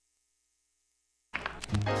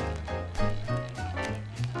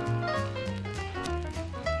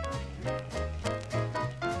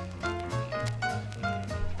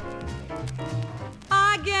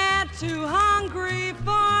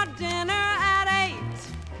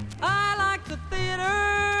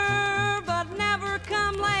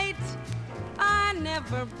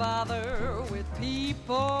never bother with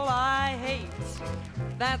people I hate.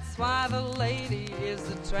 That's why the lady is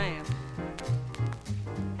a tramp.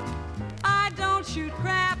 I don't shoot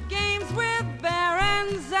crap games with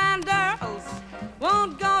barons and earls.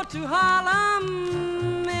 Won't go to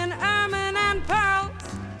Harlem in ermine and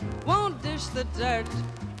pearls. Won't dish the dirt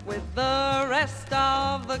with the rest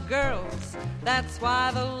of the girls. That's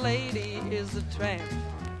why the lady is a tramp.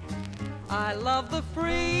 I love the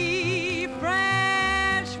free,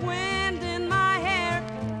 fresh wind in my hair.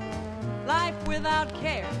 Life without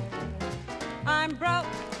care. I'm broke,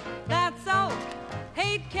 that's oak.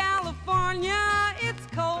 Hate California, it's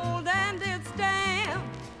cold and it's damp.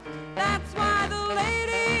 That's why the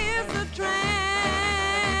lady is a tramp.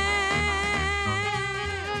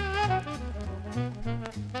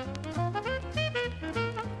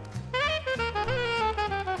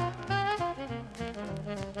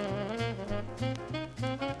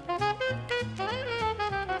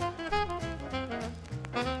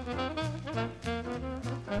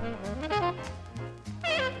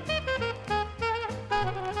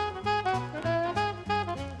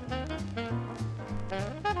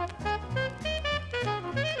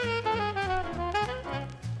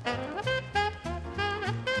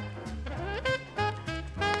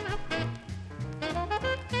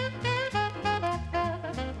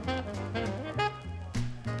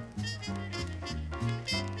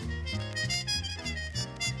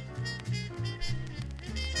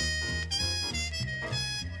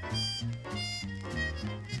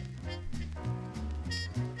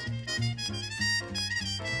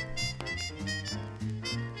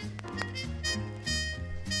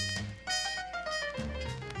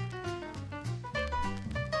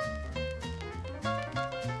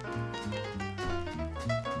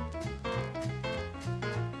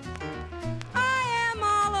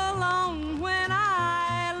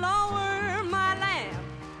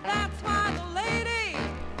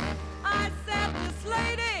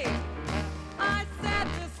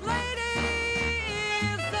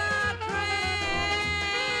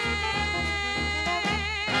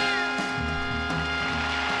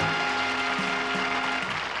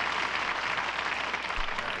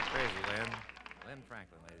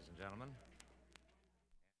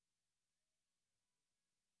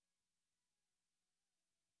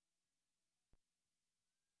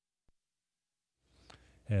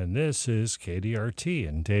 And this is KDRT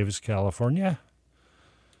in Davis, California.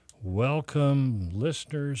 Welcome,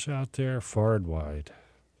 listeners out there far and wide.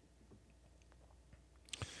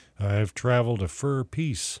 I've traveled a fur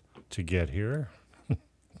piece to get here.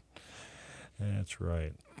 That's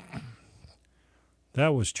right.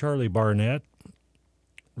 That was Charlie Barnett,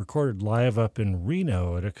 recorded live up in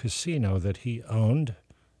Reno at a casino that he owned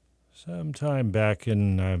sometime back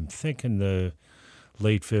in, I'm thinking, the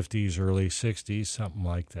late 50s, early 60s, something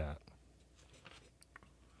like that.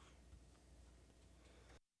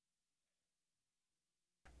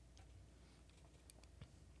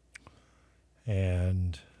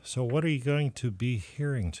 And so what are you going to be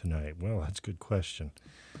hearing tonight? Well, that's a good question.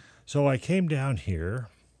 So I came down here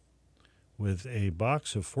with a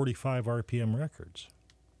box of 45 RPM records.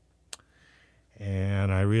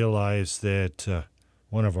 And I realized that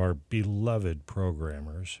one of our beloved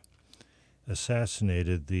programmers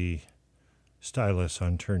assassinated the stylus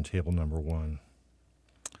on turntable number 1.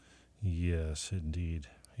 Yes, indeed.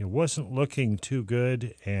 It wasn't looking too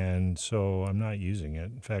good, and so I'm not using it.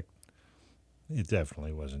 In fact, it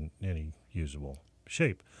definitely wasn't any usable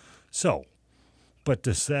shape. So, but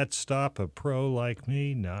does that stop a pro like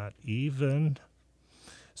me? Not even.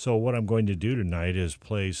 So what I'm going to do tonight is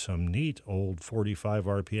play some neat old 45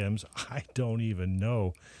 RPMs. I don't even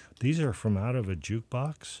know. These are from out of a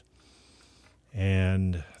jukebox.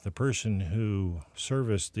 And the person who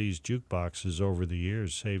serviced these jukeboxes over the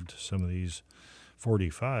years saved some of these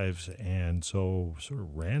 45s, and so sort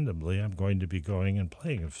of randomly I'm going to be going and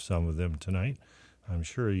playing some of them tonight. I'm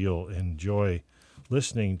sure you'll enjoy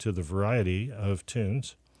listening to the variety of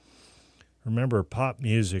tunes. Remember, pop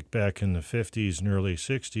music back in the 50s and early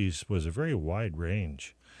 60s was a very wide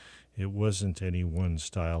range. It wasn't any one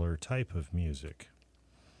style or type of music.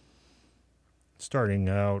 Starting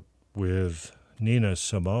out with Nina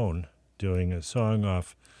Simone doing a song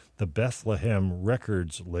off the Bethlehem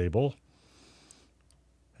Records label.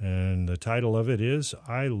 And the title of it is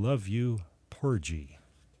I Love You, Porgy.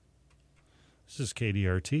 This is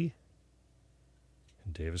KDRT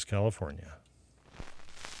in Davis, California.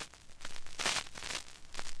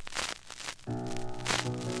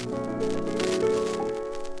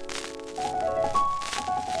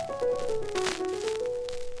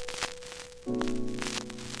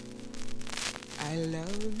 I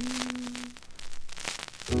love you,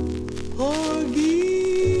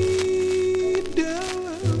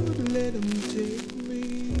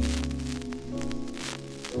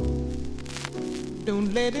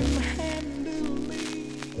 Don't let him handle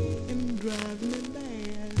me and drive me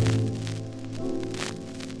mad.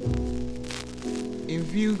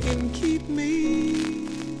 If you can keep me,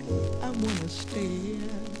 I wanna stay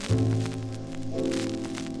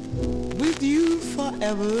with you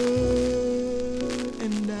forever,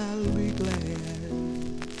 and I'll be glad.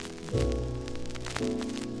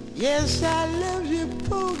 Yes, I love you,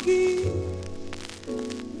 Porgy.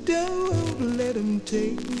 Don't let him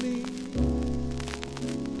take me.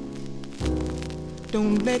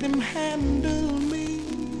 Don't let him handle me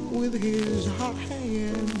with his hot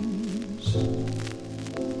hands.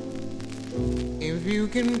 If you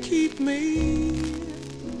can keep me,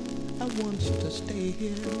 I want to stay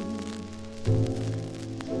here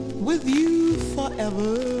with you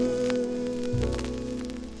forever.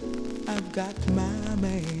 I've got my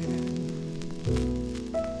man.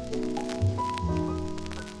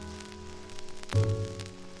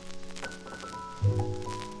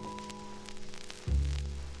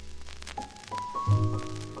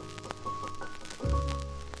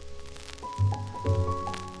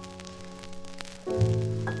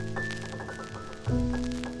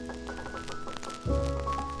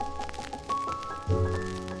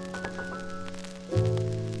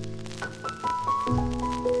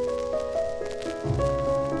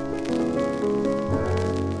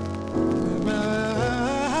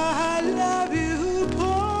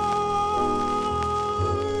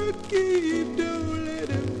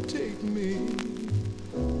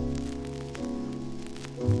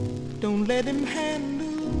 Don't let him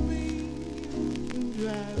handle me and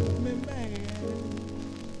drive me mad.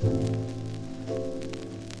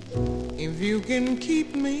 If you can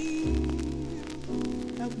keep me,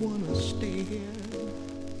 I wanna stay here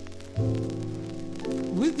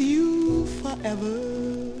with you forever.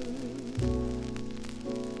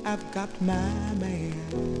 I've got my man.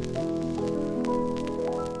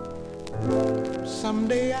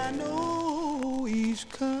 Someday I know he's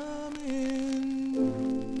coming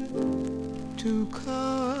to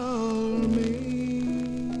call me.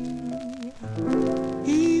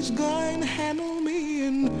 He's going to handle me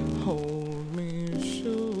and hold me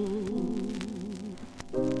so.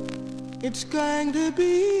 It's going to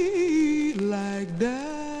be like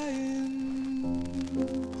dying,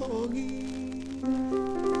 Porgy,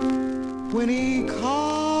 when he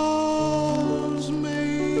calls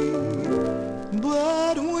me.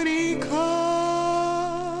 But when he comes,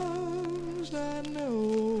 I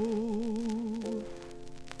know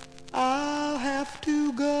I'll have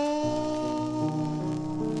to go.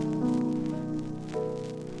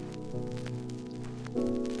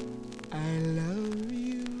 I love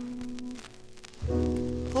you,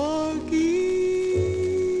 Porgy,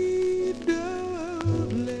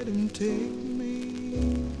 don't let him take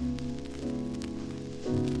me.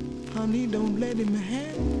 Honey, don't let him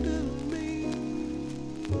handle me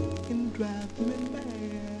and drive me mad.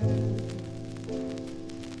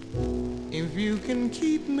 If you can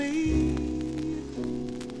keep me,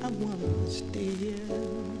 I wanna stay here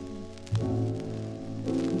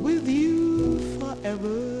with you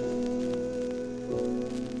forever.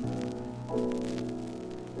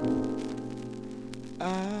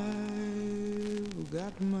 I've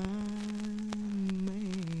got my man.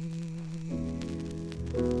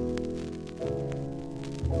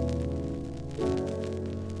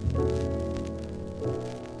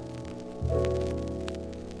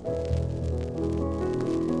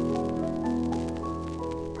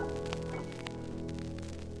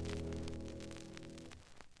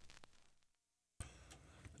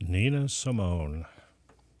 Nina Simone,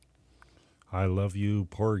 I Love You,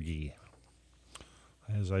 Porgy.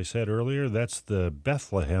 As I said earlier, that's the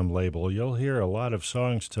Bethlehem label. You'll hear a lot of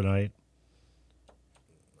songs tonight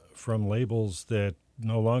from labels that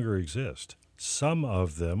no longer exist. Some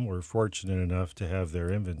of them were fortunate enough to have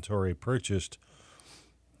their inventory purchased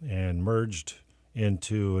and merged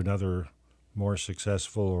into another more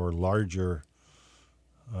successful or larger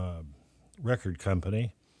record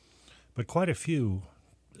company. But quite a few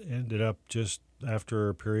ended up just after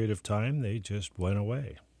a period of time, they just went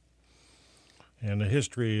away. And the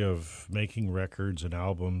history of making records and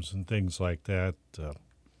albums and things like that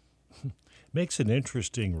makes an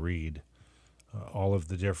interesting read. All of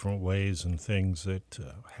the different ways and things that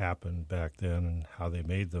happened back then and how they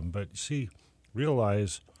made them. But see,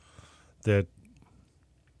 realize that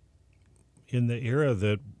in the era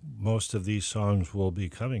that most of these songs will be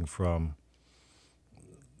coming from,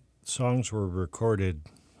 songs were recorded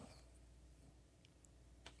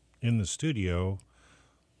in the studio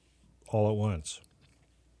all at once.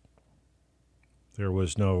 There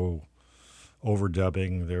was no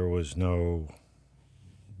overdubbing. There was no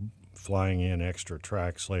flying in extra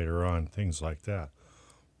tracks later on, things like that.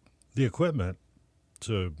 The equipment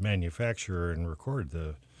to manufacture and record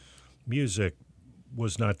the music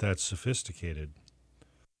was not that sophisticated.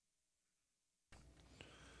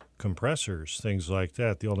 Compressors, things like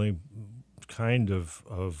that. The only kind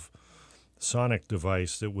of sonic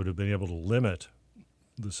device that would have been able to limit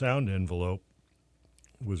the sound envelope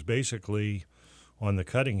was basically on the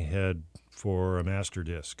cutting head for a master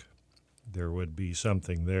disc. There would be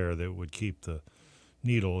something there that would keep the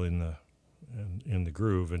needle in the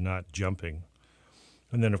groove and not jumping.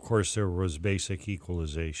 And then, of course, there was basic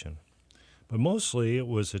equalization. But mostly it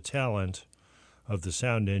was a talent of the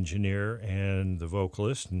sound engineer and the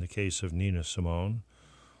vocalist, in the case of Nina Simone,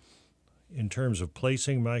 in terms of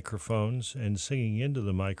placing microphones and singing into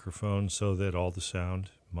the microphone so that all the sound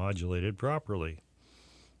modulated properly,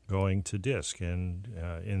 going to disc. And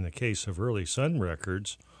in the case of early Sun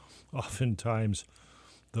records, oftentimes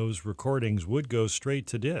those recordings would go straight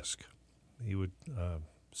to disc.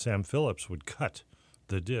 Sam Phillips would cut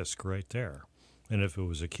the disc right there. And if it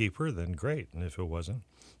was a keeper, then great. And if it wasn't.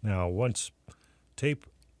 Now, once tape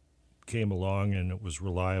came along and it was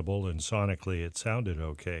reliable and sonically it sounded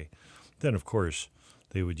okay, then, of course,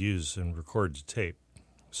 they would use and record the tape,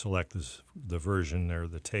 select the version or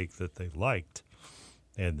the take that they liked,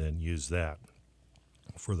 and then use that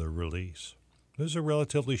for the release. It was a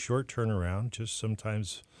relatively short turnaround, just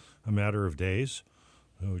sometimes a matter of days.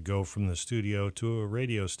 It would go from the studio to a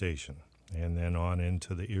radio station and then on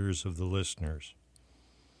into the ears of the listeners.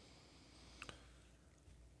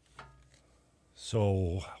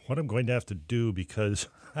 So what I'm going to have to do, because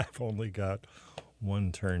I've only got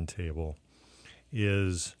one turntable,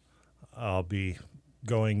 is I'll be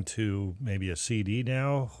going to maybe a CD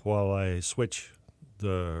now while I switch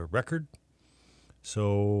the record.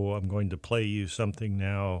 So I'm going to play you something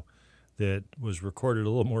now that was recorded a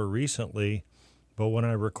little more recently. But when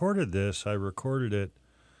I recorded this, I recorded it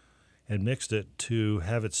and mixed it to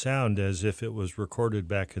have it sound as if it was recorded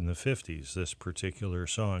back in the 50s, this particular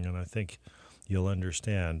song. And I think you'll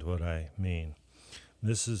understand what I mean.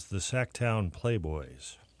 This is the Sacktown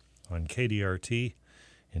Playboys on KDRT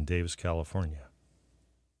in Davis, California.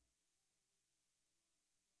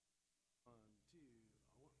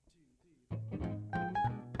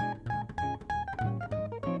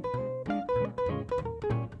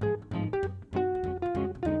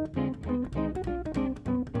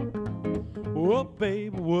 Oh, baby,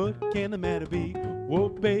 what can the matter be? Oh,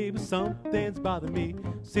 baby, something's bothering me.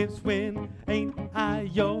 Since when ain't I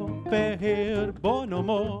your fair-haired boy no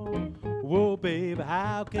more? Oh, baby,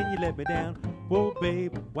 how can you let me down? Oh,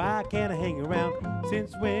 baby, why can't I hang around?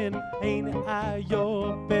 Since when ain't I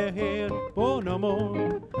your fair-haired boy no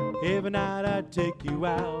more? Every night I take you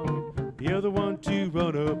out, you're the one to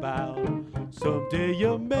run about. Someday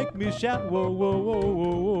you'll make me shout, whoa, whoa, whoa,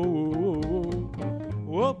 whoa, whoa, whoa, whoa.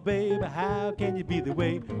 Oh, baby, how can you be the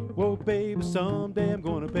way? Oh, baby, someday I'm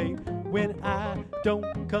gonna pay when I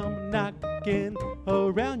don't come knocking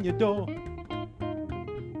around your door.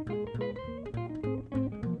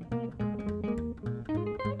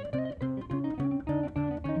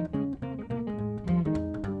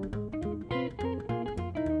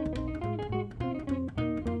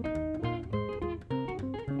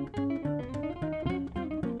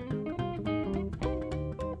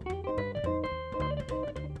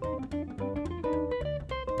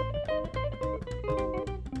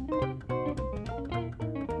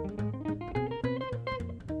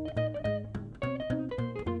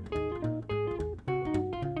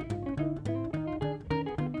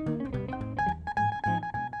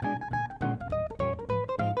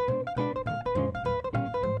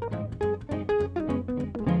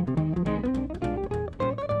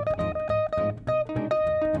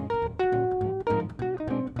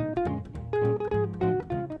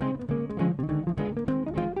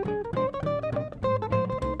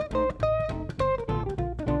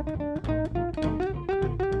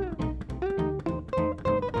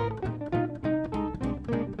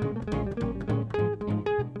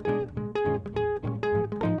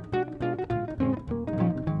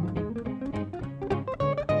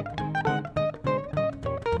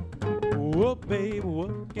 Whoa, baby,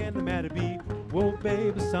 what can the matter be? Whoa,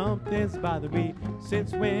 baby, something's bothering me.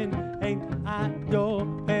 Since when ain't I your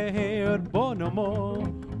fair-haired boy no more?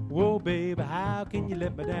 Whoa, baby, how can you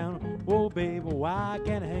let me down? Whoa, baby, why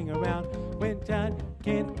can't I hang around when time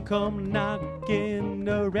can't come knocking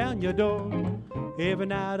around your door? Every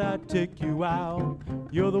night I take you out,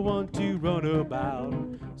 you're the one to run about.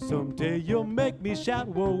 Someday you'll make me shout,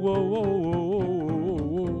 whoa, whoa, whoa, whoa,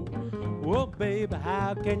 whoa, whoa. Whoa, baby,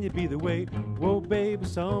 how can you be the way? Whoa, baby,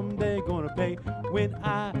 someday gonna pay when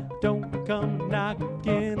I don't come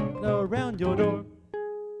knocking around your door.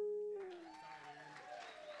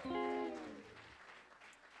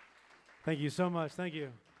 Thank you so much. Thank you.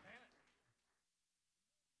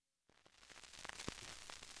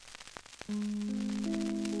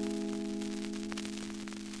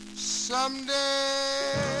 Someday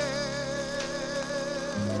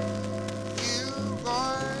you're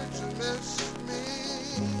going to miss me.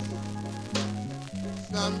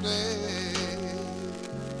 Someday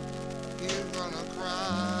you're gonna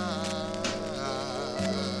cry.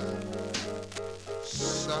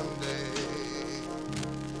 Someday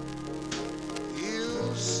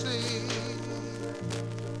you'll see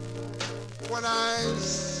when I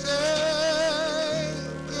say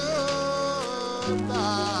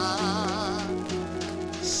goodbye.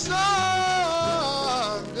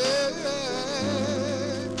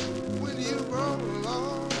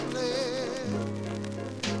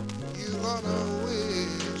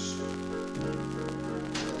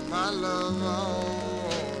 Love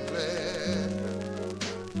only.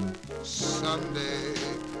 Someday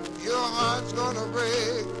your heart's gonna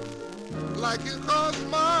break like it caused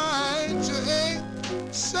mine to ache.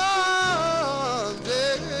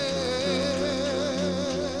 Someday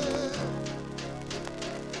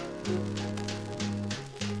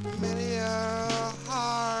many a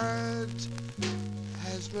heart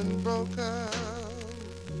has been broken,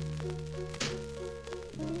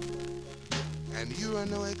 and you are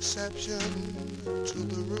no exception to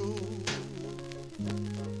the rule.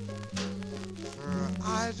 For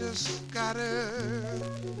I just gotta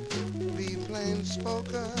be plain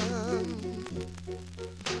spoken,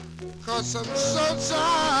 'cause I'm so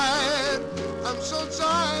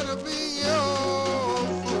tired of being your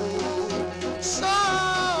fool. Someday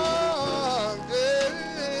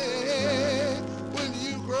when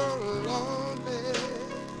you grow lonely,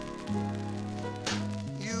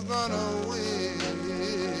 you're gonna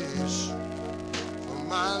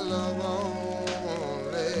my love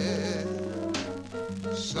only.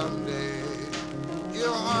 Someday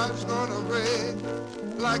your heart's gonna break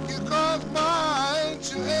like you caused mine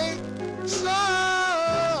to ache.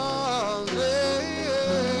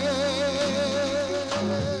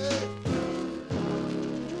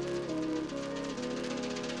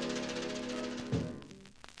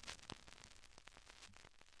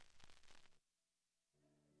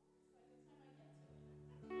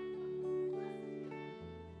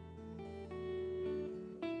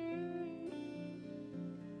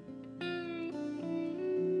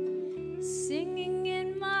 Singing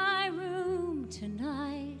in my room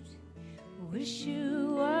tonight, wish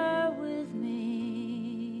you were with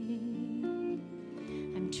me.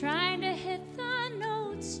 I'm trying to hit the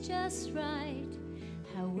notes just right,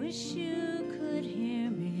 I wish you could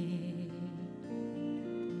hear me.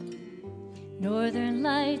 Northern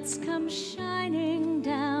lights come shining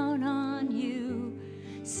down on you,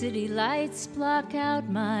 city lights block out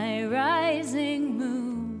my rising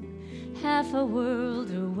moon, half a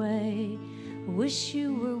world away, wish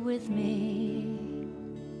you were with me.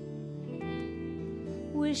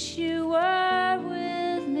 Wish you were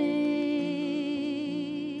with me.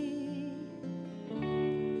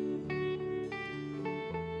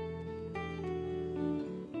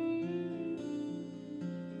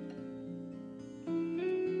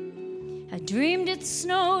 I dreamed it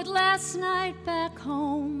snowed last night back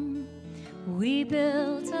home. We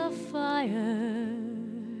built a fire,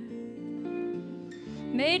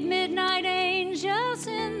 made midnight angels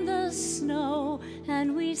in the snow,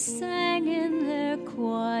 and we sang in their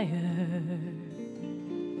choir.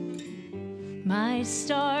 My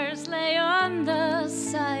stars lay on the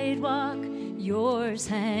sidewalk, yours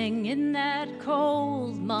hang in that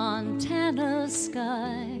cold Montana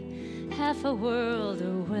sky, half a world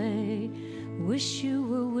away, wish you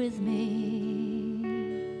were with me.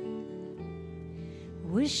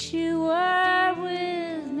 Wish you were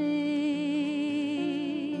with me.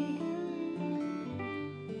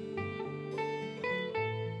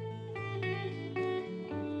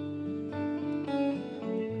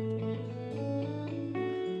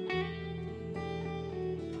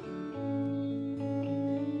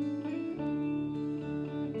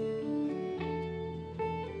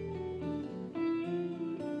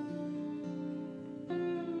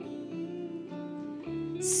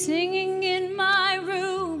 Singing in my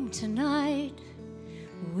room tonight,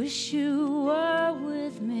 wish you were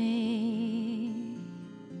with me.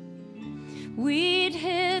 We'd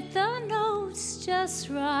hit the notes just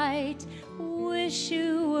right, wish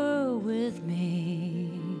you were with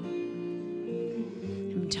me.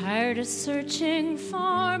 I'm Tired of searching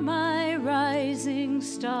for my rising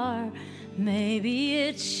star. Maybe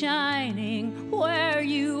it's shining where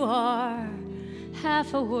you are,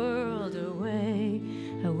 half a world away.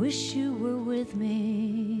 I wish you were with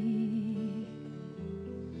me.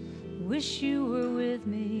 Wish you were with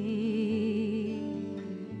me.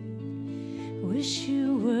 Wish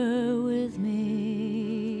you were with me.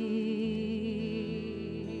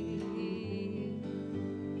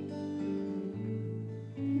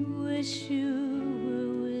 Wish you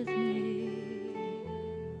were with me.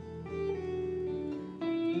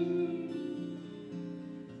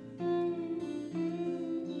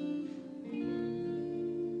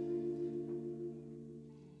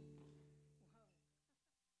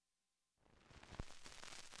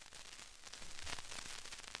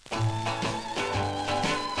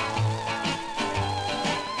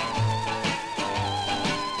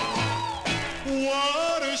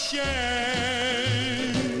 What a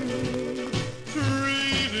shame,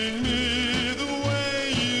 treating me the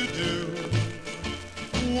way you do.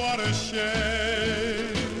 What a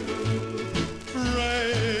shame,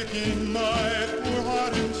 breaking my poor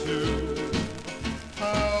heart in two.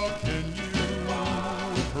 How can you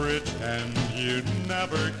pretend you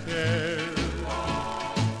never cared?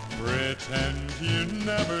 Pretend you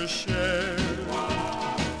never shared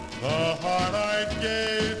the heart I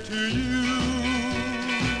gave to you.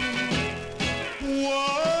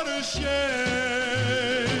 What a shame,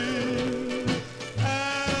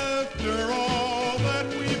 after all that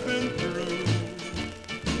we've been through,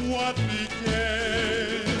 what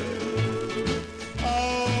became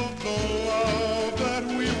of the love that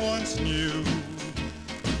we once knew?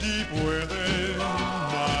 Deep within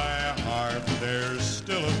my heart there's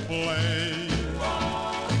still a flame,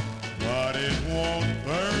 but it won't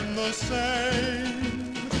burn the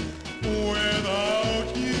same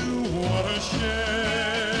without you. What a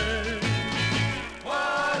shame.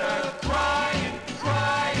 What a crying,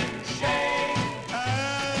 crying shame.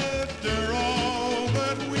 After all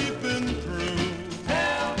that we've been through,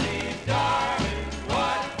 tell me, darling,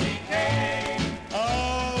 what became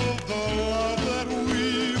of the love that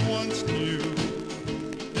we once knew?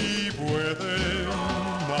 Deep within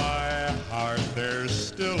my heart there's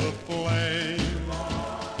still a flame,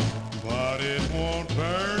 but it won't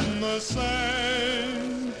burn the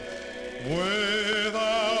same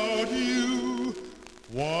without you.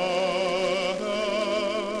 What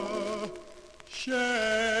a shame.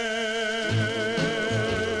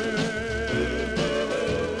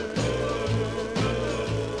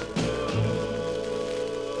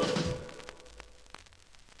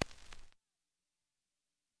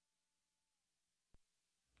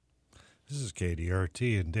 This is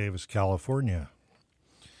KDRT in Davis, California.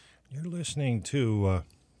 You're listening to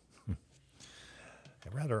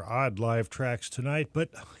rather odd live tracks tonight, but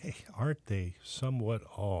hey, aren't they somewhat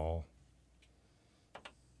all?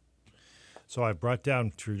 So I've brought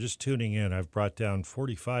down, if you're just tuning in, I've brought down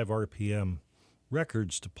 45 RPM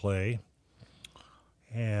records to play,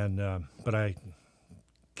 and but I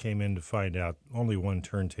came in to find out only one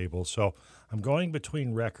turntable. So I'm going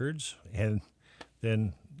between records and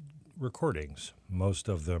then recordings. Most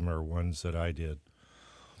of them are ones that I did.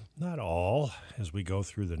 Not all, as we go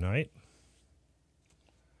through the night.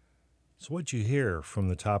 So what'd you hear from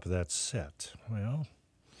the top of that set? Well,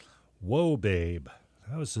 Whoa Babe.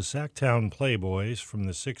 That was the Sacktown Playboys from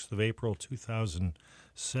the 6th of April,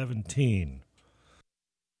 2017,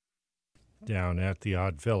 down at the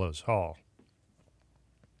Oddfellows Hall.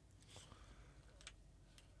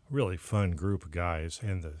 Really fun group of guys,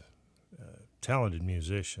 and the talented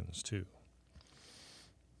musicians, too.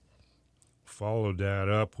 Followed that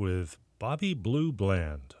up with Bobby Blue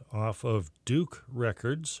Bland off of Duke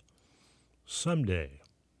Records, Someday.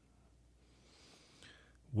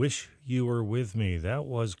 Wish You Were With Me. That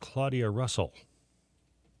was Claudia Russell.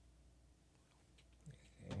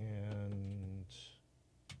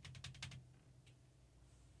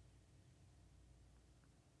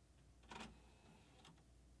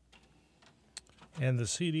 And the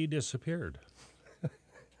CD disappeared.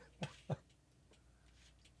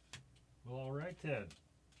 Well, all right then.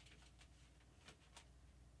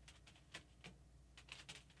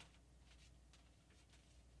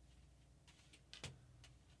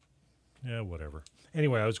 Yeah, whatever.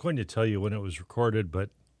 Anyway, I was going to tell you when it was recorded,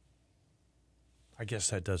 but I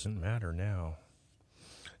guess that doesn't matter now.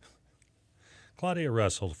 Claudia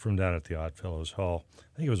Russell from down at the Oddfellows Hall.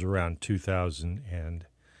 I think it was around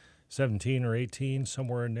 2017 or 18,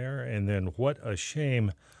 somewhere in there. And then What a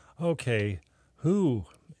Shame. Okay,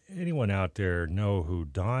 anyone out there know who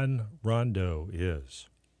Don Rondo is?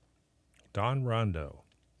 Don Rondo.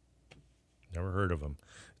 Never heard of him.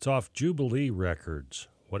 It's off Jubilee Records.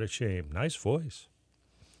 What a shame. Nice voice.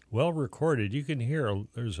 Well recorded. You can hear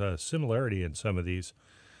there's a similarity in some of these.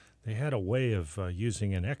 They had a way of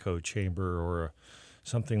using an echo chamber or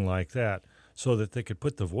something like that so that they could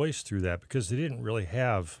put the voice through that, because they didn't really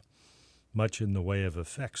have much in the way of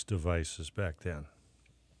effects devices back then.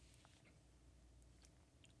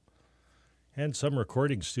 And some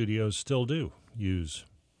recording studios still do use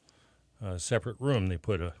a separate room. They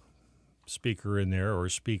put a speaker in there, or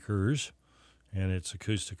speakers, and it's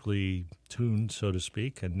acoustically tuned, so to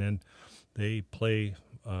speak, and then they play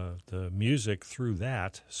the music through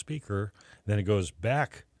that speaker. Then it goes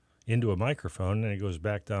back into a microphone, and it goes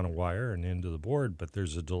back down a wire and into the board, but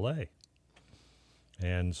there's a delay.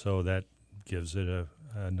 And so that gives it a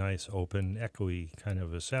nice, open, echoey kind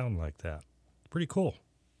of a sound like that. Pretty cool.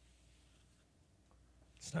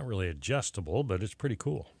 It's not really adjustable, but it's pretty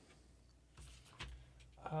cool.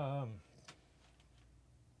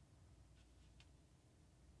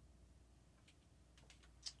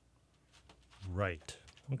 Right.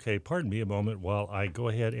 Okay, pardon me a moment while I go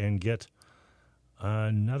ahead and get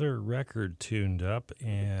another record tuned up.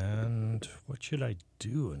 And what should I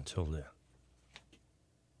do until then?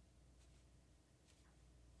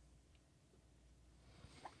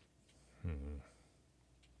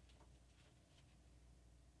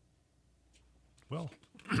 Well,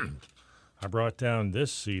 I brought down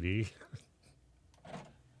this CD,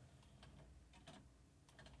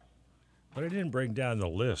 but I didn't bring down the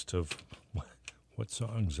list of what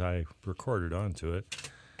songs I recorded onto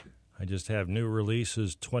it. I just have new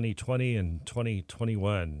releases 2020 and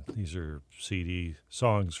 2021. These are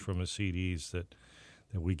songs from the CDs that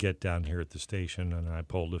we get down here at the station, and I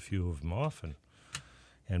pulled a few of them off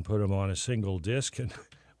and put them on a single disc. And,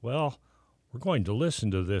 well, we're going to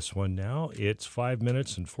listen to this one now. It's 5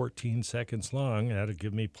 minutes and 14 seconds long. That'll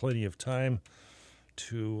give me plenty of time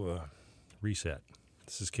to reset.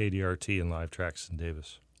 This is KDRT and Live Tracks in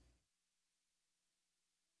Davis.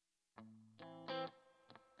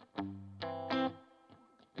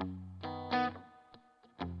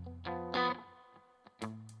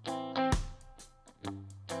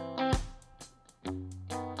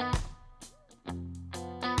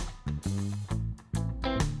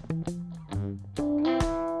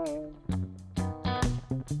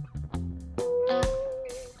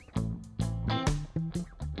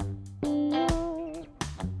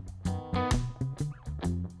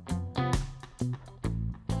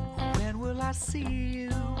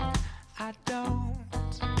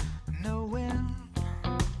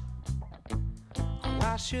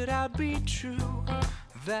 Should I be true?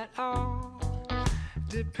 That all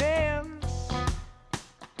depends.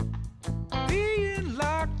 Being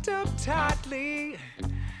locked up tightly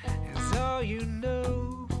is all you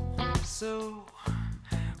know. So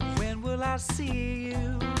when will I see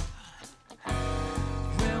you?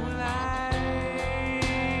 When will I?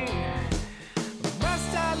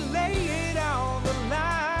 Must I lay it on the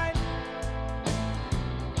line?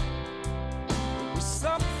 With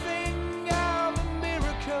something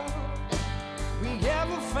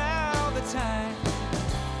found the time,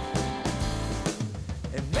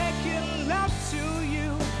 and making love to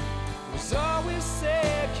you was always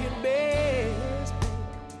second best.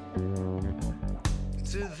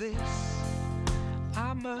 To this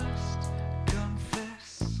I must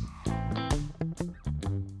confess.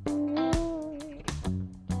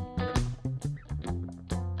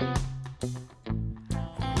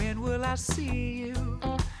 When will I see you?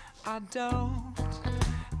 I don't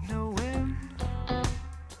know when.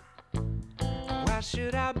 Why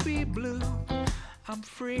should I be blue? I'm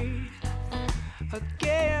free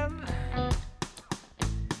again.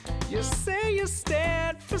 You say you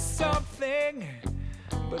stand for something,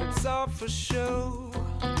 but it's all for show.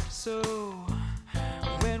 So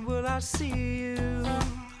when will I see you?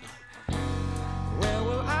 Where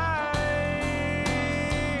will I?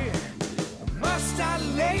 Must I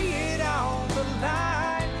lay it on the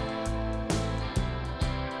line?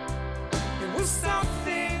 It was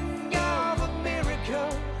something of a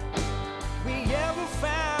miracle we ever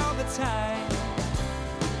found the time.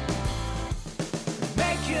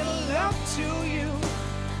 Making love to you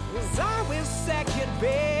was always second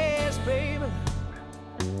best, baby.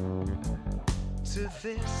 To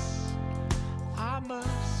this I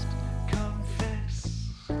must confess.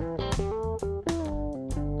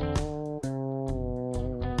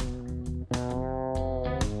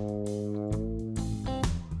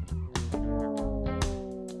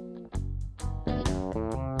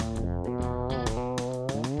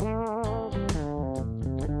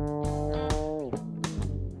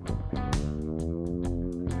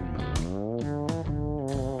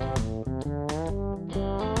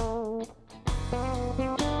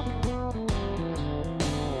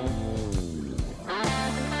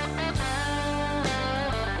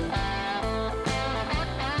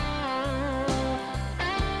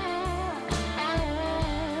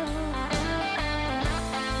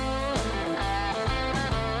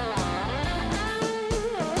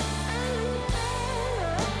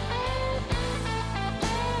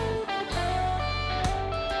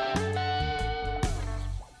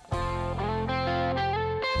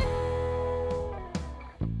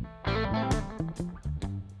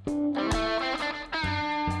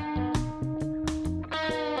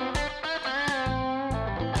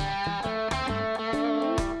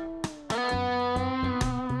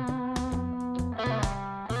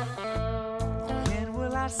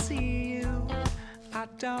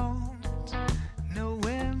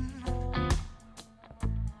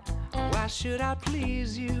 Why should I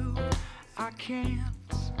please you? I can't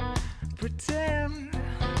pretend.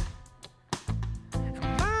 I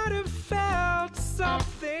might have felt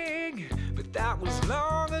something, but that was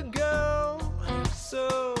long ago.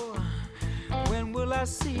 So when will I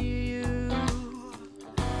see you?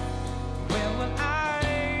 When will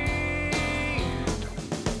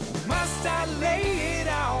must I lay it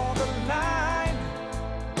on the line?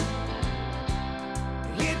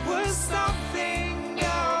 It was something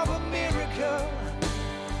of a miracle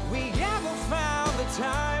we ever found the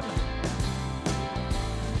time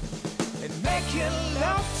and making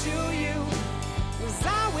love to you was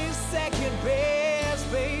always second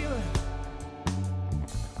best, babe.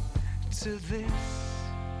 To this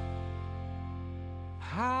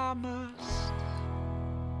I must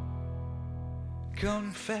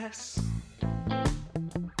confess.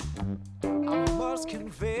 I must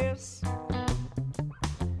confess.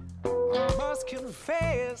 I must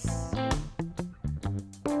confess.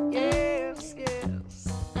 Yes, yes.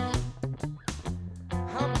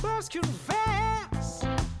 I must confess.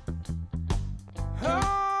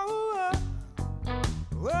 Oh,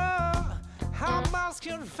 I must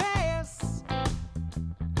confess.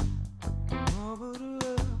 Oh,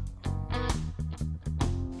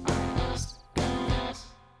 I must confess.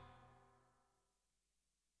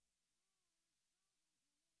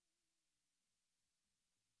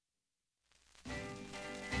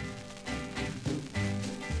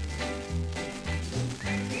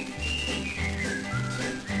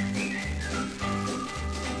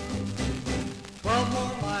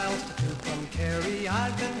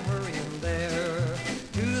 I've been hurrying there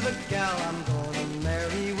to the gal I'm gonna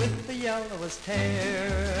marry with the yellowest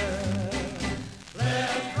hair.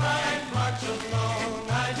 Left, right, march along,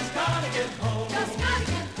 I just gotta get home. Just gotta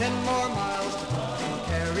get home. 10 more miles to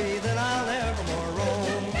carry, then I'll ever more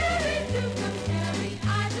roam. Carry,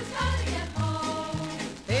 I just gotta get home.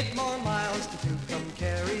 8 more miles to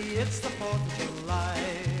Tucumcari, it's the 4th of July.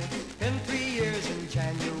 Been 3 years in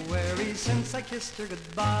January since I kissed her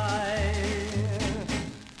goodbye.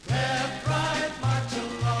 Left, right, march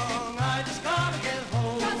along, I just gotta get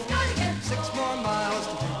home. Just gotta get home. 6 more miles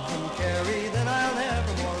to Tucumcari, then I'll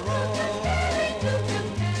never more roam.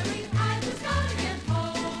 Tucumcari, I just gotta get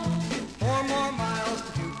home. 4 more miles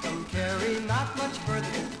to Tucumcari, not much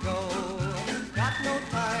further to go. Got no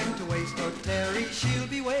time to waste or tarry, she'll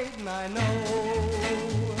be waiting, I know.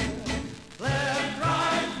 Left,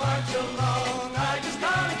 right, march along, I just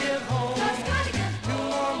gotta get home. Just gotta get home.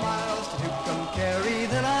 2 more miles to Tucumcari,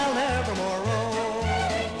 then I'll never more roam.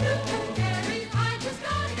 Tucumcari, I just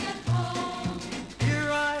gotta get home.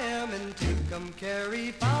 Here I am in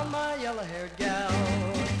Tucumcari, found my yellow-haired gal.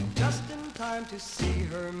 Just in time to see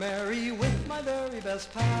her marry with my very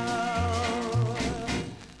best pal.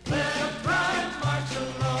 Left, right, march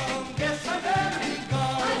along, guess I better be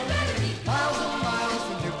gone. I better be gone. Miles and miles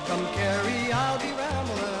from Tucumcari, I'll be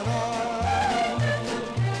rambling on.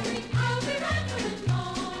 Tucumcari, I'll be rambling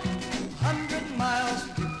on. 100 miles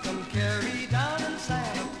from Tucumcari, down in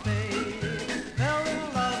Santa Fe. Fell in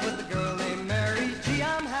love with a girl named Mary, gee,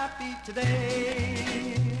 I'm happy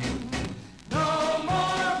today. No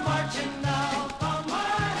more marching now, found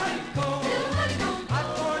my honeycomb.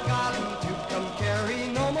 I've forgotten Tucumcari,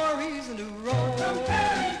 no more reason to roam.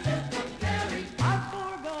 I've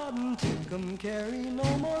forgotten Tucumcari, no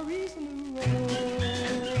more reason to roam.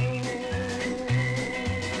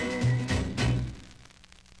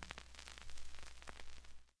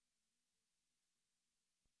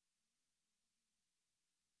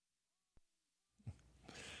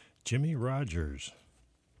 Jimmy Rogers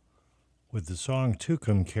with the song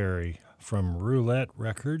Tucumcari from Roulette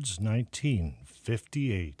Records,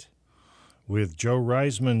 1958, with Joe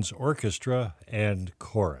Reisman's orchestra and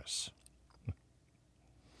chorus.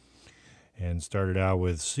 And started out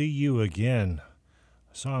with See You Again,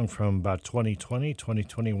 a song from about 2020,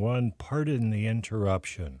 2021. Pardon the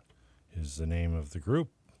Interruption is the name of the group.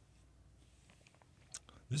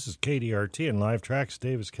 This is KDRT and Live Tracks,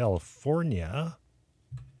 Davis, California.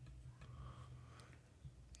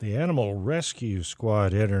 The Animal Rescue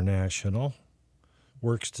Squad International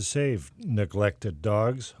works to save neglected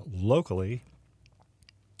dogs locally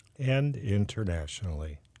and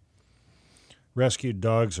internationally. Rescued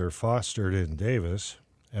dogs are fostered in Davis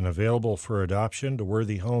and available for adoption to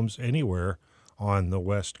worthy homes anywhere on the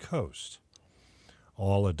West Coast.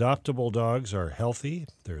 All adoptable dogs are healthy,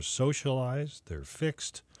 they're socialized, they're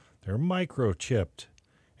fixed, they're microchipped,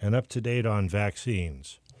 and up to date on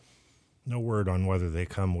vaccines. No word on whether they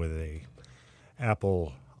come with a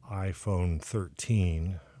Apple iPhone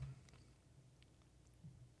 13.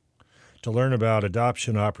 To learn about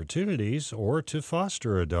adoption opportunities or to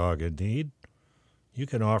foster a dog in need, you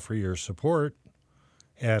can offer your support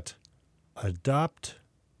at Adopt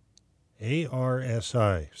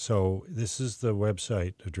ARSI. So this is the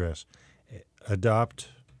website address,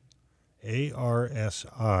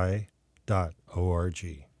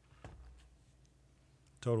 adoptarsi.org.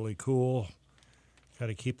 Totally cool. Got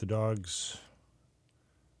to keep the dogs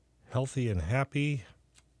healthy and happy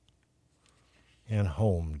and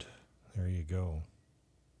homed. There you go.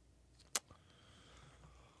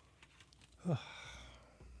 You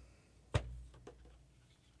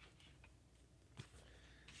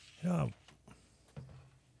know,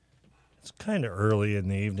 it's kind of early in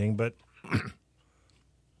the evening, but I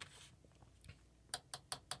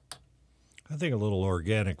think a little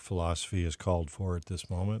organic philosophy is called for at this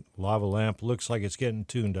moment. Lava lamp looks like it's getting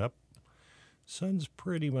tuned up. Sun's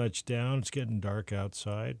pretty much down. It's getting dark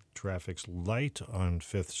outside. Traffic's light on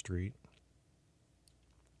 5th Street.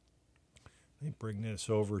 Let me bring this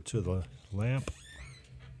over to the lamp.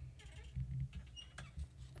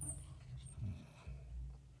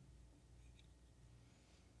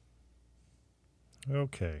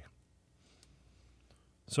 Okay.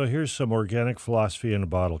 So here's some organic philosophy in a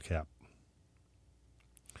bottle cap.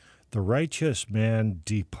 The righteous man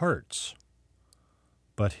departs,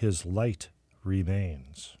 but his light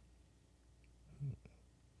remains.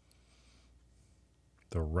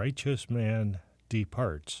 The righteous man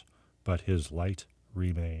departs, but his light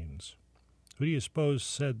remains. Who do you suppose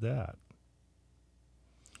said that?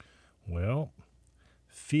 Well,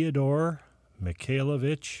 Fyodor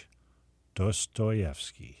Mikhailovich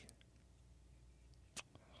Dostoevsky.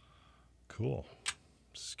 Cool.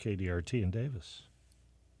 This is KDRT in Davis.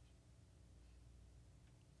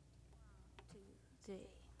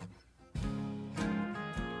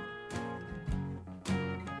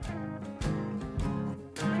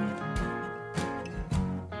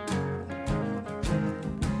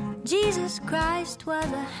 Jesus Christ was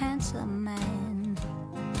a handsome man.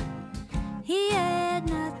 He had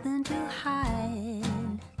nothing to hide.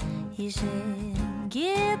 He said,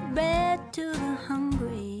 give bread to the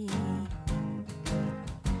hungry,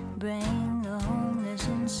 bring the homeless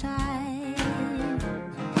inside.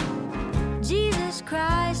 Jesus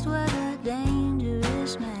Christ was a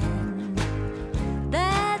dangerous man.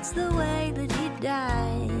 That's the way that he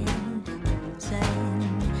died,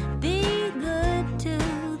 saying, be good to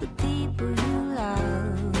the people you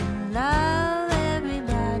love, love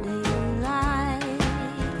everybody you like.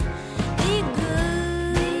 Be good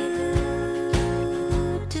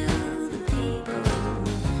to the people,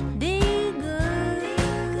 be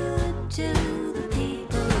good to the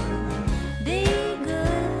people, be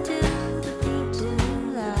good to the people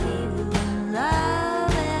you love,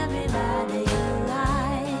 love everybody you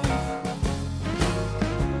like.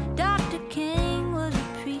 Dr. King was a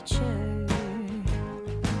preacher.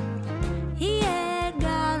 He had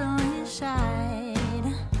God on his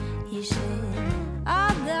side. He said,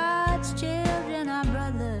 our God's children are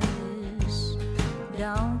brothers.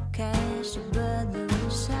 Don't cast your brother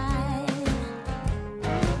aside.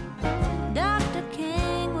 Dr.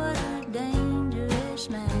 King was a dangerous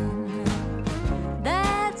man.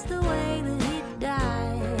 That's the way that he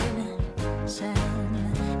died,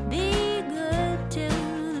 saying, be good to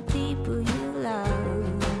the people you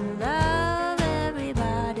love, love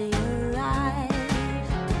everybody you like.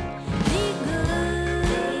 Be good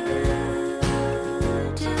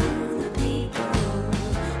to the people,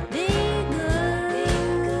 be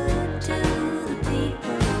good to the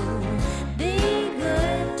people, be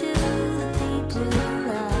good to the people you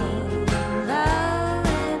love, love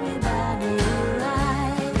everybody you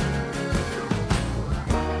like.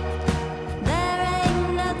 There ain't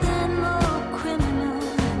nothing more criminal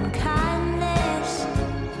than kindness.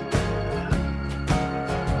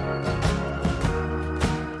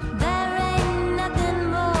 There ain't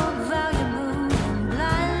nothing more valuable than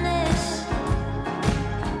blindness.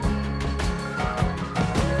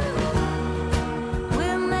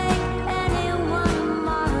 We'll make anyone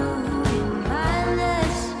tomorrow who can find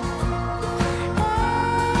us.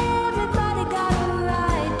 Everybody got a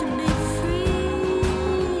right to be free.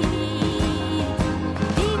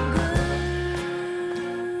 Be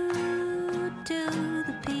good to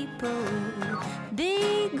the people.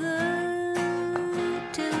 Be good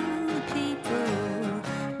to the people.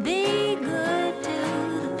 Be good to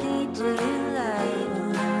the people you like.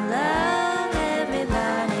 Love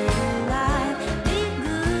everybody you like. Be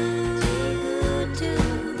good to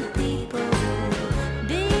the people.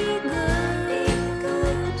 Be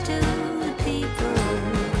good to the people.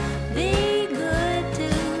 Be good to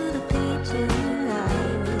the people you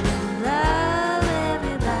like. Love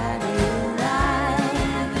everybody you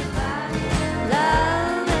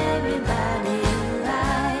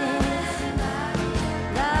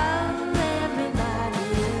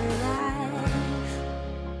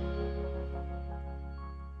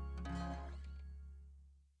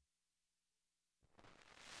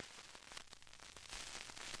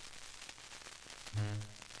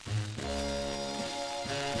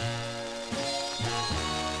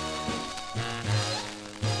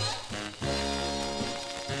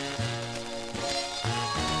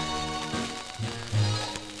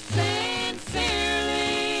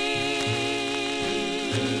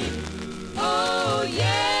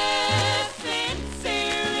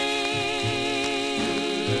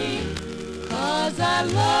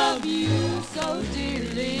so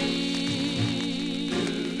dearly.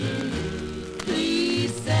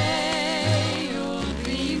 Please say you'll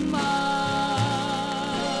be mine.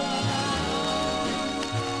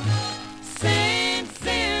 Sincerely,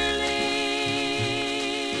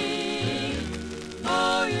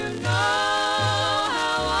 oh, you know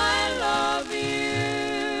how I love you.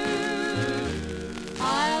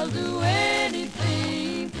 I'll do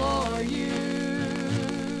anything for you.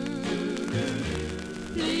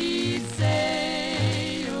 Please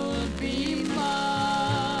say you'll be mine.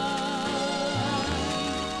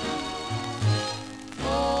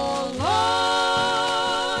 Oh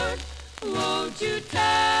Lord, won't you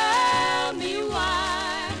tell me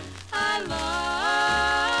why I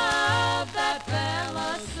love that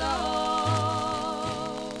fella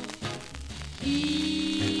so?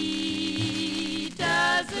 He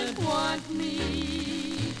doesn't want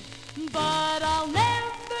me, but I'll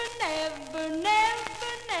never, never,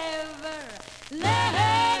 never, never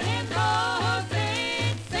let him go.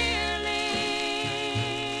 Sincerely,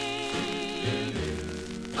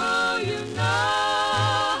 oh, you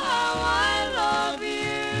know how I love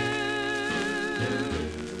you.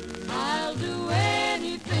 I'll do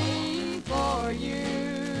anything for you.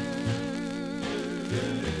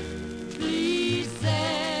 Please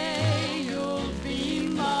say you'll be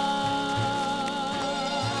mine.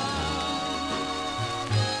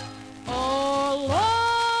 Oh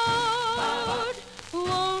Lord,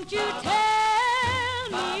 won't you tell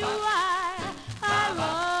me why I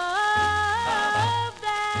love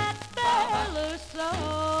that fella so?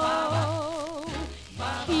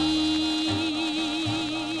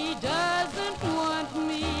 He doesn't want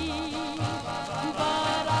me,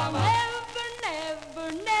 but I'll never,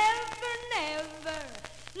 never, never, never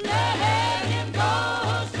let him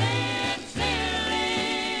go. Sincerely,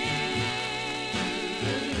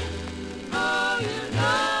 oh, you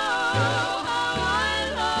know how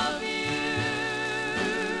I love you.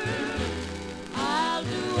 I'll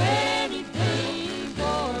do anything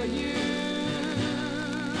for you.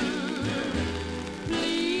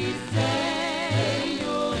 Please say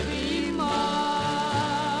you'll be mine.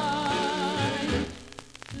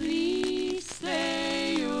 Please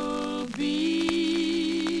say you'll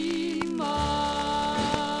be mine.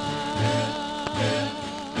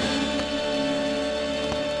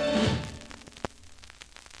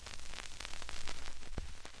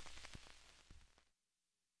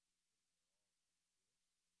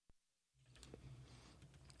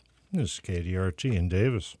 This is KDRT in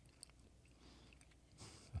Davis.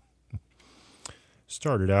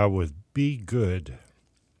 Started out with Be Good,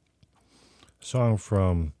 a song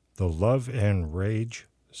from the Love and Rage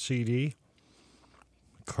CD.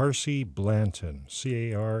 Carsie Blanton,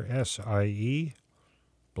 Carsie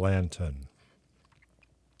Blanton.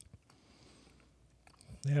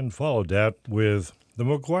 And followed that with the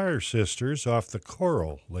McGuire Sisters off the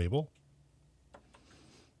Coral label.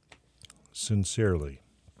 Sincerely.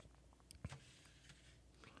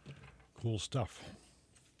 Cool stuff.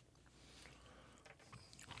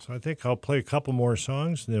 So I think I'll play a couple more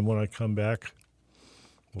songs, and then when I come back,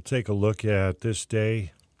 we'll take a look at this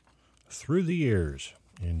day through the years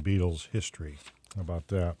in Beatles history. How about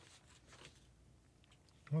that?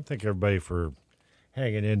 I want to thank everybody for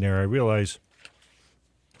hanging in there. I realize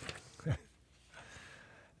it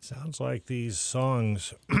sounds like these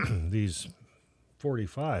songs, these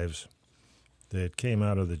 45s that came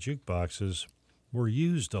out of the jukeboxes were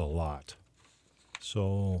used a lot.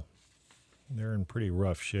 So they're in pretty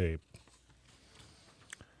rough shape.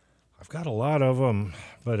 I've got a lot of them,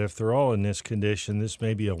 but if they're all in this condition, this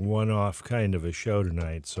may be a one-off kind of a show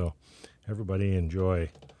tonight. So everybody enjoy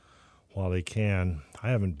while they can. I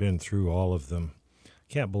haven't been through all of them.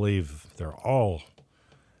 Can't believe they're all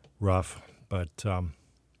rough, but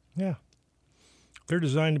yeah. They're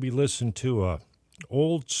designed to be listened to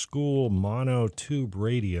old school mono tube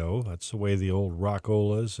radio. That's the way the old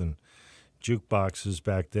Rockolas and jukeboxes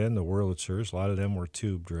back then, the Wurlitzers, a lot of them were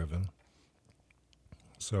tube driven.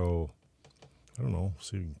 So, I don't know,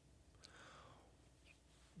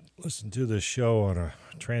 listen to this show on a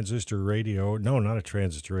transistor radio. No, not a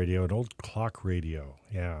transistor radio, an old clock radio.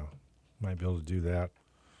 Yeah, might be able to do that.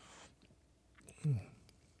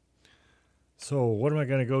 So, what am I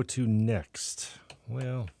going to go to next?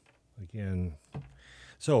 Well, again,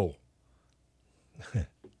 so,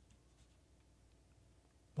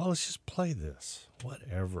 well, let's just play this.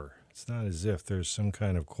 Whatever. It's not as if there's some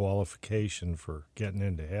kind of qualification for getting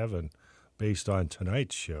into heaven based on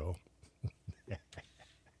tonight's show.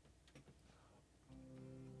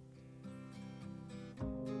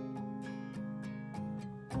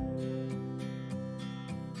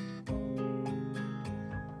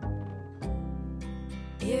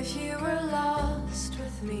 If you were lost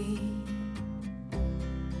with me,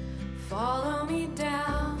 follow me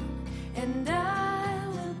down and I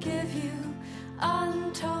will give you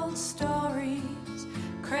untold stories,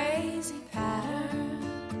 crazy patterns.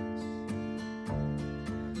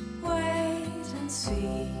 Wait and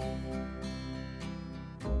see.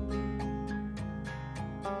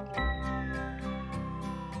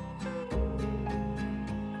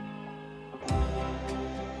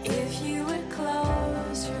 If you would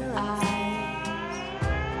close your eyes,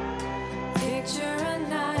 picture a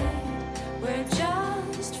night where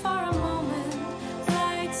just for a moment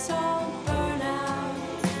lights all burn out,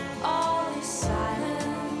 all is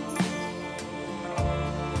silent.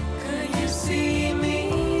 Could you see me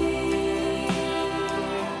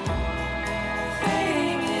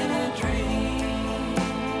fading in a dream?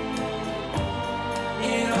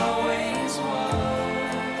 It always was.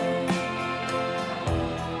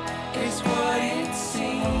 It's what it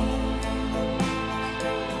seems.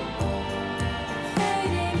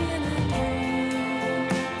 Fading in a dream.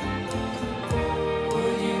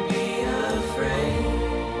 Would you be afraid?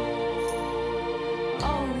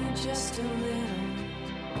 Only just a little.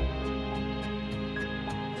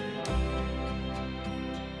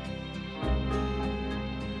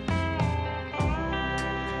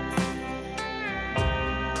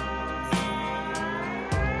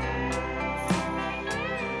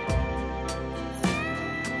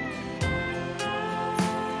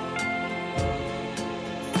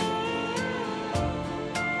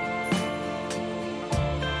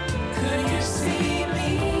 Could you see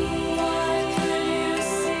me? What could you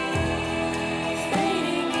see?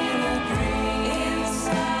 Fading in a dream.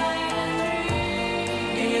 Inside a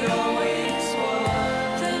dream. It always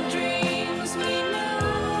was. The dreams we knew.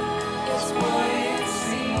 It's what it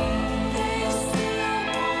seems. They still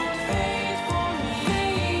won't fade for me.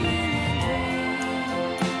 Fading in a dream.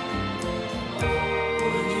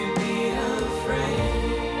 Would you be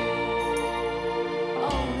afraid?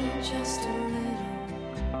 Only just a little.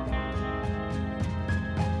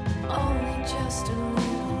 Only just a little.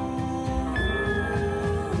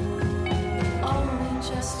 Only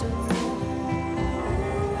just a little.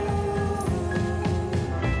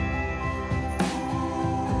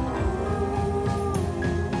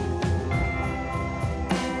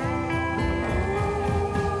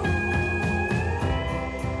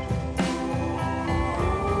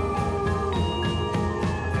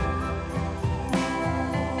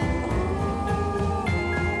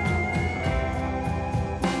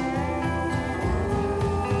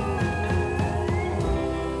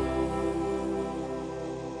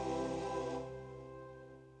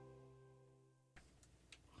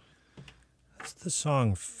 That's the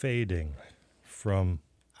song Fading from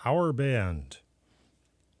Our Band.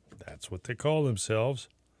 That's what they call themselves.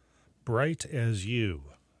 Bright as You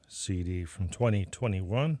CD from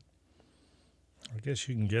 2021. I guess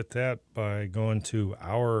you can get that by going to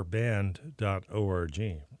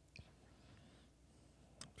ourband.org.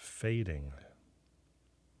 Fading.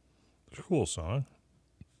 It's a cool song.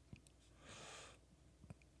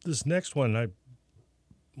 This next one I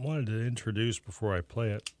wanted to introduce before I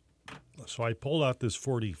play it. So I pulled out this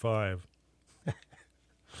 45.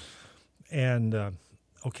 And,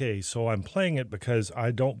 okay, so I'm playing it because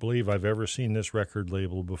I don't believe I've ever seen this record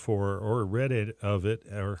label before or read it of it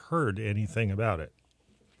or heard anything about it.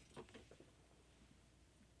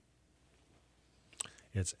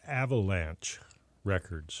 It's Avalanche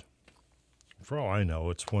Records. For all I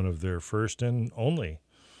know, it's one of their first and only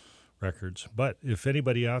records. But if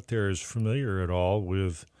anybody out there is familiar at all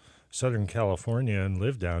with Southern California and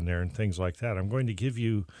live down there and things like that, I'm going to give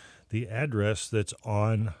you the address that's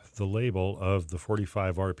on the label of the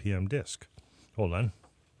 45 RPM disc. Hold on.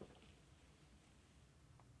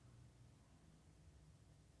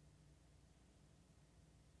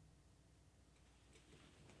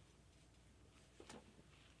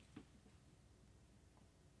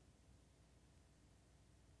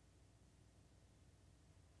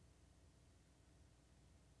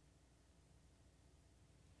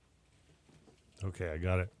 Okay, I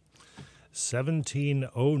got it.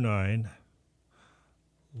 1709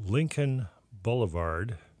 Lincoln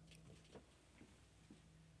Boulevard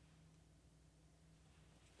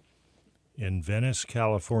in Venice,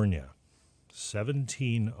 California.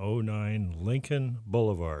 1709 Lincoln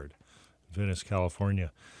Boulevard, Venice,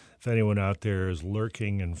 California. If anyone out there is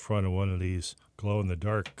lurking in front of one of these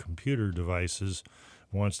glow-in-the-dark computer devices,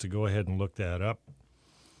 wants to go ahead and look that up,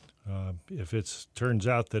 if it turns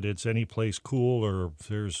out that it's any place cool or if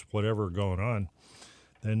there's whatever going on,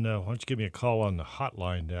 then why don't you give me a call on the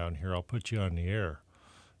hotline down here. I'll put you on the air.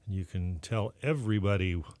 And you can tell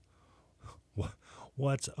everybody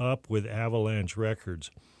what's up with Avalanche Records.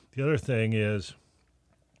 The other thing is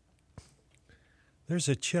there's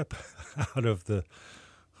a chip out of the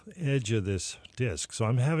edge of this disc, so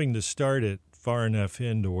I'm having to start it far enough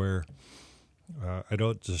in to where I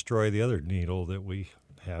don't destroy the other needle that we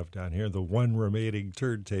have down here, the one remaining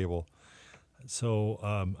turntable. So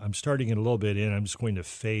I'm starting it a little bit in. I'm just going to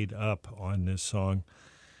fade up on this song.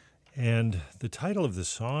 And the title of the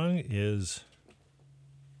song is...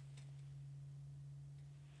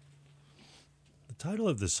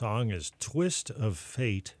 Twist of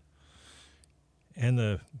Fate. And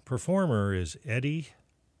the performer is Eddie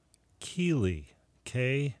Keeley,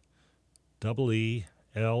 Keeley.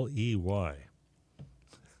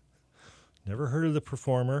 Never heard of the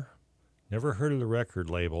performer, never heard of the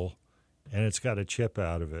record label, and it's got a chip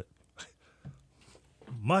out of it.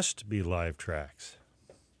 Must be Live Tracks.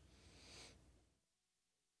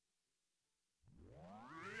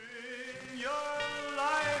 In your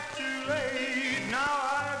life too late, now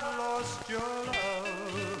I've lost your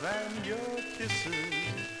love and your kisses,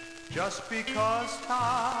 just because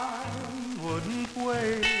time wouldn't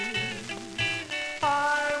wait.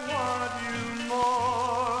 I want you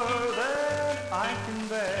more than I can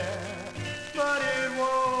bear, but it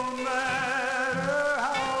won't matter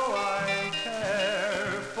how I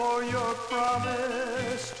care for your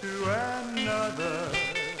promise to another,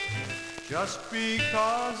 just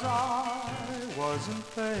because I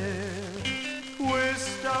wasn't there.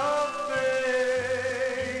 Twist of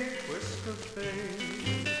fate, twist of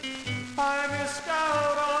fate, I missed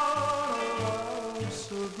out on a love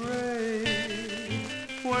so great.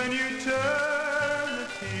 When you turn the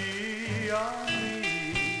key on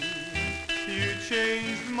me, you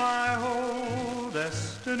changed my whole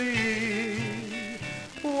destiny.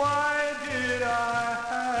 Why did I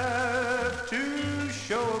have to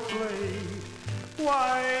show a play?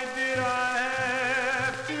 Why did I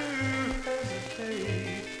have to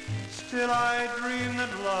hesitate? Still I dream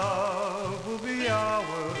that love will be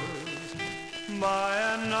ours by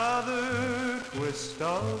another twist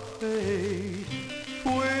of fate.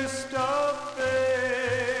 Twist of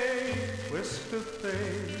fate, twist of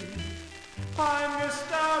fate, I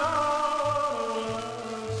missed out on a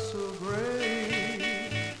love so great.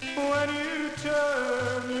 When you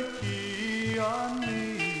turned the key on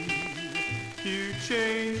me, you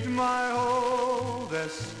changed my whole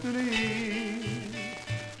destiny.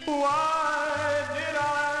 Why did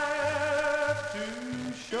I have to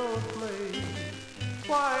show a play?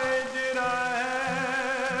 Why did I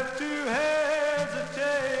have to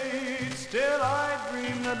hesitate? Still I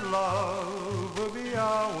dream that love will be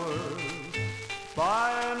ours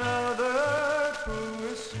by another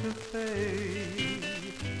twist of fate,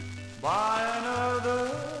 by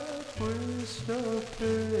another twist of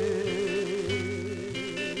fate.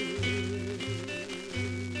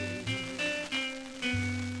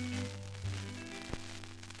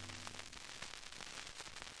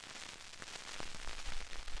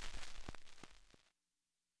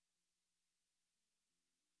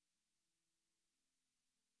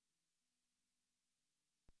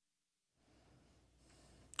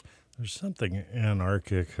 There's something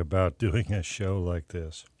anarchic about doing a show like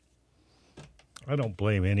this. I don't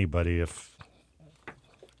blame anybody if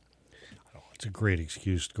it's a great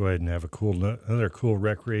excuse to go ahead and have another cool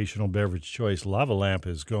recreational beverage choice. Lava Lamp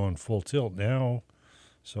is going full tilt now,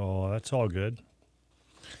 so that's all good.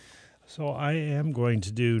 So I am going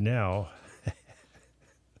to do now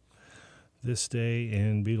this day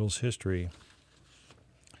in Beatles history.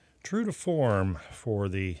 True to form for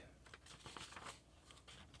the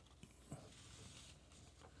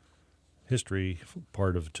history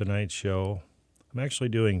part of tonight's show, I'm actually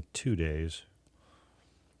doing 2 days.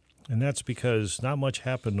 And that's because not much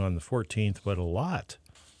happened on the 14th, but a lot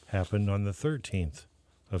happened on the 13th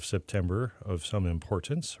of September of some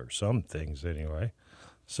importance, or some things anyway.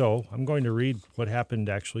 So I'm going to read what happened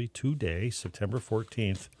actually today, September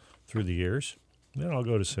 14th, through the years. Then I'll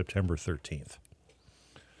go to September 13th.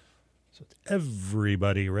 So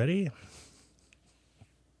everybody ready?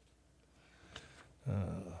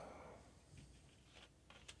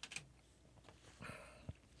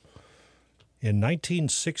 In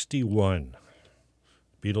 1961,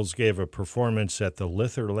 Beatles gave a performance at the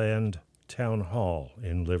Litherland Town Hall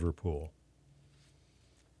in Liverpool.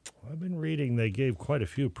 I've been reading they gave quite a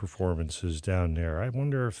few performances down there. I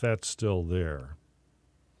wonder if that's still there.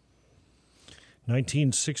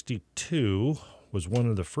 1962 was one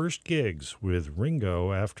of the first gigs with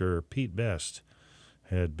Ringo after Pete Best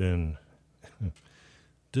had been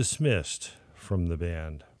dismissed from the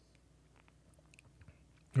band.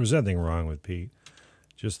 There was nothing wrong with Pete,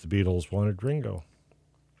 just the Beatles wanted Ringo.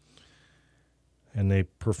 And they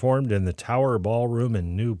performed in the Tower Ballroom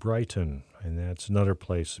in New Brighton, and that's another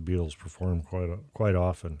place the Beatles performed quite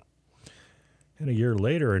often. And a year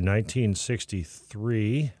later, in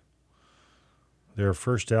 1963, their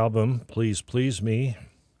first album, Please Please Me,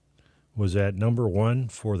 was at number 1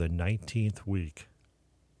 for the 19th week.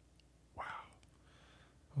 Wow.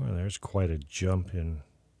 Well, there's quite a jump in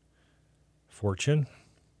fortune.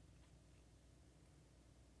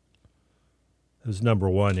 It was number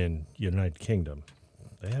 1 in United Kingdom.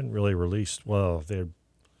 They hadn't really released, well, they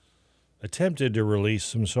attempted to release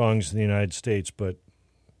some songs in the United States, but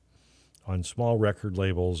on small record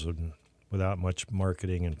labels and without much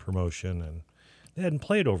marketing and promotion, and they hadn't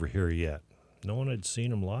played over here yet. No one had seen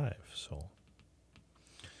them live. So,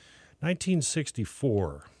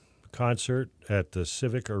 1964, concert at the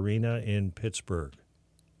Civic Arena in Pittsburgh.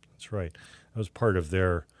 That's right. That was part of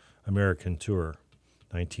their American tour,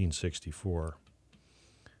 1964.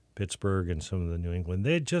 Pittsburgh and some of the New England.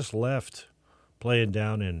 They had just left playing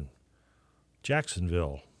down in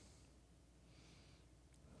Jacksonville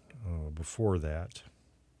before that.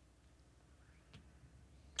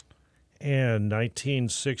 And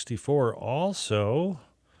 1964 also,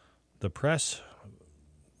 the press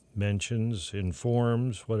mentions,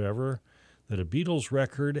 informs, whatever, that a Beatles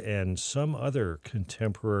record and some other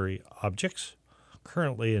contemporary objects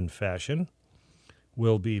currently in fashion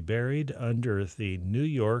will be buried under the New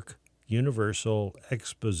York Universal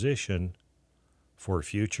Exposition for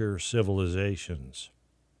Future Civilizations.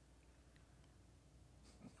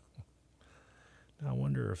 Now, I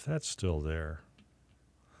wonder if that's still there.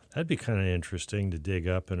 That'd be kind of interesting to dig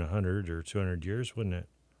up in 100 or 200 years, wouldn't it?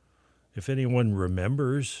 If anyone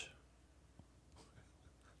remembers.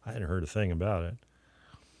 I hadn't heard a thing about it.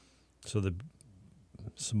 So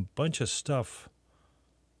some bunch of stuff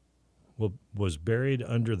was buried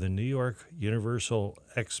under the New York Universal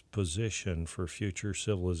Exposition for Future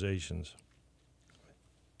Civilizations.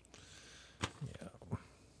 Yeah.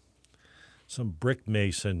 Some brick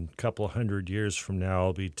mason a couple of 100 years from now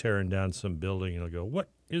will be tearing down some building and he'll go, "What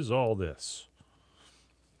is all this?"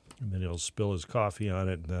 And then he'll spill his coffee on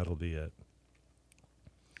it and that'll be it.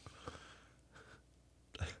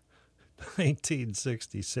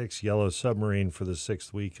 1966, Yellow Submarine for the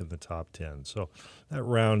 6th week in the top 10. So that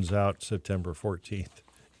rounds out September 14th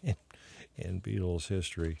in Beatles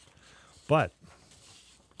history. But,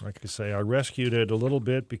 like I say, I rescued it a little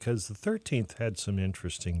bit because the 13th had some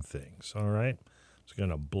interesting things, all right? It's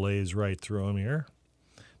going to blaze right through them here.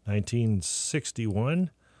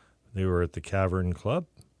 1961, they were at the Cavern Club.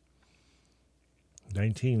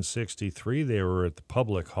 1963, they were at the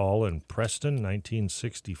Public Hall in Preston.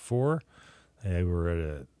 1964, they were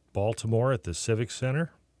at Baltimore at the Civic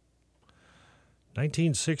Center.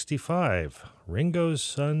 1965, Ringo's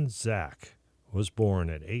son Zach was born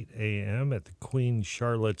at 8 a.m. at the Queen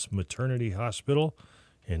Charlotte's Maternity Hospital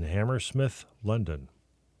in Hammersmith, London.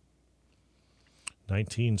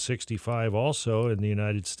 1965, also in the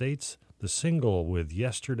United States, the single with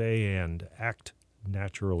Yesterday and Act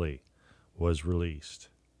Naturally was released.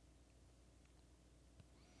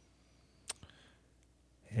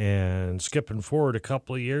 And skipping forward a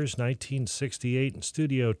couple of years, 1968 in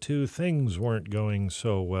Studio 2, things weren't going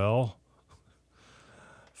so well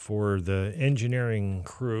for the engineering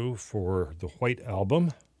crew for the White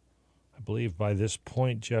Album. I believe by this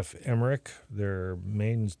point, Jeff Emmerich, their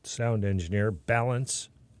main sound engineer, balance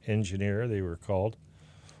engineer, they were called,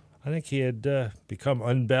 I think he had become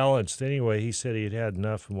unbalanced anyway. He said he had had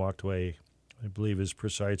enough and walked away. I believe his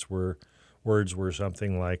precise words were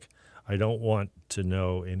something like, "I don't want to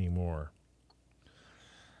know anymore."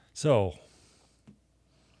 So,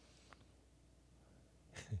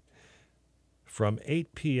 from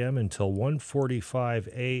 8 p.m. until 1:45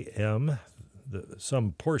 a.m.,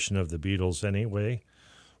 some portion of the Beatles anyway,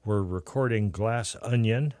 were recording Glass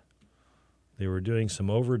Onion. They were doing some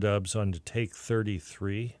overdubs on Take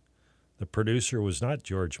 33. The producer was not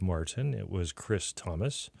George Martin, it was Chris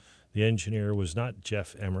Thomas. The engineer was not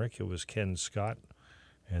Jeff Emmerich, it was Ken Scott.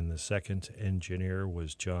 And the second engineer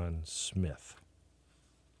was John Smith.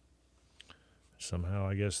 Somehow,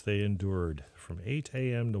 I guess they endured from 8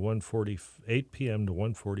 p.m. to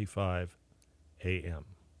 1:45 a.m.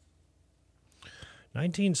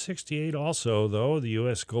 1968 also, though, the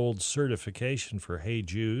U.S. Gold certification for Hey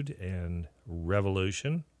Jude and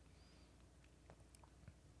Revolution.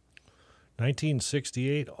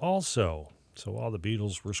 1968 also, so while the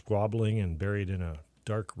Beatles were squabbling and buried in a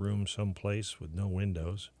dark room someplace with no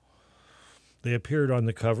windows, they appeared on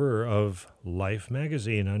the cover of Life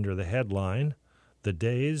magazine under the headline, "The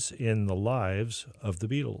Days in the Lives of the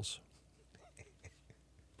Beatles."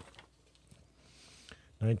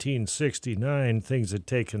 1969, things had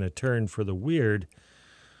taken a turn for the weird.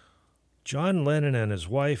 John Lennon and his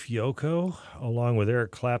wife Yoko, along with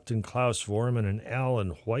Eric Clapton, Klaus Vormann, and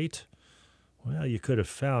Alan White, well, you could have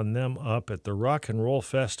found them up at the Rock and Roll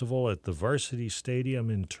Festival at the Varsity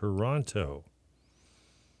Stadium in Toronto.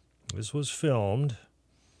 This was filmed,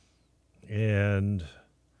 and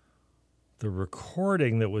the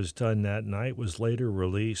recording that was done that night was later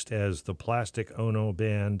released as the Plastic Ono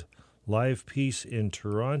Band live piece in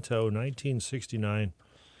Toronto, 1969,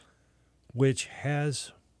 which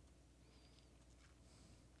has,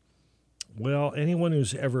 well, anyone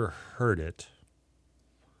who's ever heard it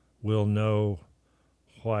will know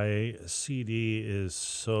why a CD is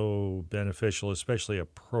so beneficial, especially a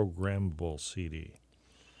programmable CD.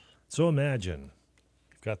 So imagine,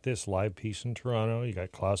 you've got this live piece in Toronto, you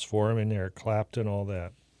got Klaus Vormann, Eric Clapton, all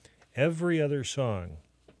that. Every other song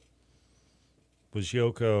was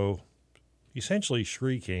Yoko essentially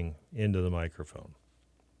shrieking into the microphone.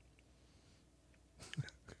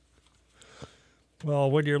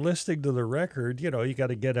 Well, when you're listening to the record, you know, you got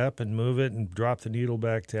to get up and move it and drop the needle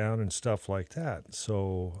back down and stuff like that.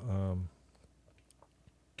 So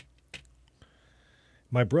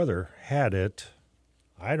my brother had it.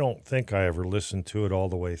 I don't think I ever listened to it all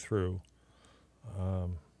the way through.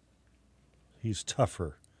 He's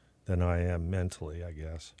tougher than I am mentally, I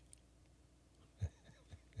guess.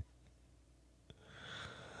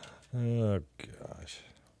 Oh, gosh.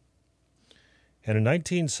 And in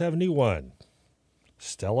 1971...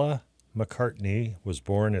 Stella McCartney was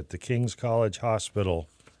born at the King's College Hospital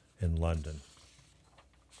in London.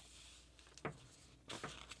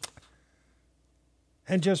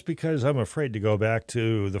 And just because I'm afraid to go back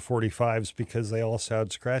to the 45s because they all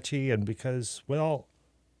sound scratchy and because, well,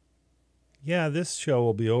 yeah, this show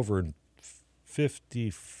will be over in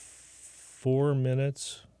 54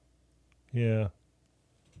 minutes. Yeah.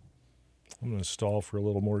 I'm going to stall for a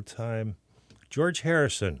little more time. George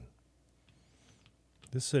Harrison.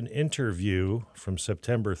 This is an interview from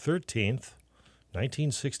September 13th,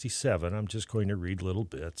 1967. I'm just going to read little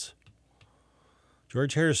bits.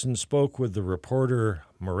 George Harrison spoke with the reporter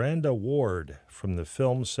Miranda Ward from the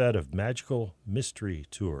film set of Magical Mystery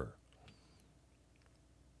Tour.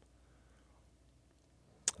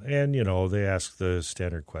 And, you know, they ask the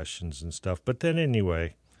standard questions and stuff. But then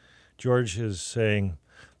anyway, George is saying,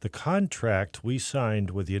 the contract we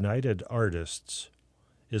signed with United Artists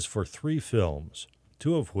is for 3 films,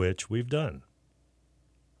 2 of which we've done.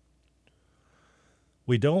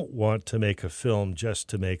 We don't want to make a film just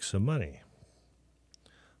to make some money.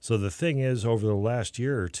 So the thing is, over the last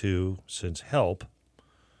year or two, since Help,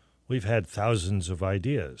 we've had thousands of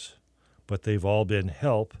ideas, but they've all been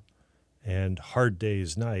Help and Hard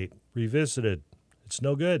Day's Night revisited. It's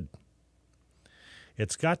no good.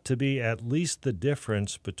 It's got to be at least the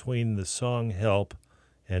difference between the song Help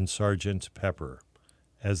and Sgt. Pepper,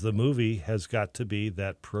 as the movie has got to be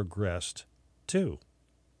that progressed too.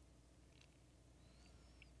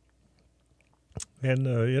 And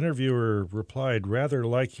the interviewer replied, rather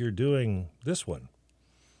like you're doing this one.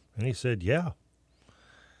 And he said, yeah.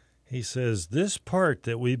 He says, this part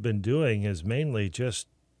that we've been doing is mainly just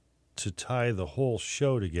to tie the whole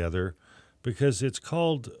show together because it's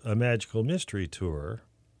called a Magical Mystery Tour.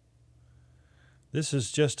 This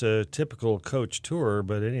is just a typical coach tour,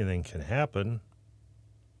 but anything can happen.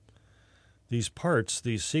 These parts,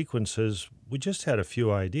 these sequences, we just had a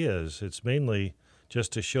few ideas. It's mainly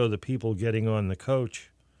just to show the people getting on the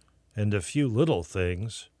coach and a few little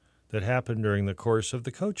things that happened during the course of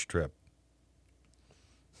the coach trip.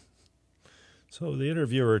 So the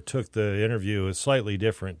interviewer took the interview with slightly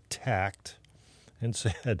different tact and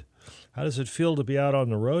said, how does it feel to be out on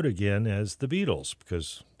the road again as the Beatles?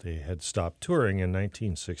 Because they had stopped touring in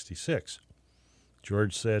 1966.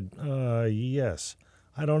 George said, yes,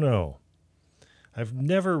 I don't know. I've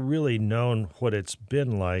never really known what it's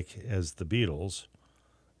been like as the Beatles.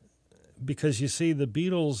 Because, you see, the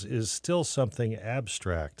Beatles is still something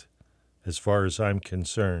abstract as far as I'm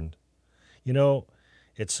concerned. You know,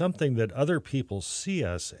 it's something that other people see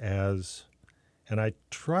us as, and I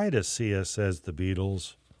try to see us as the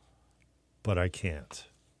Beatles, but I can't.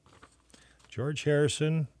 George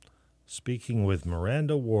Harrison speaking with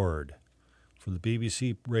Miranda Ward for the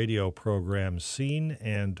BBC radio program Seen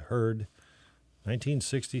and Heard,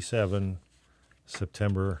 1967,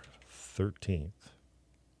 September 13th.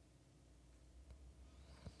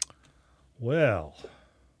 Well,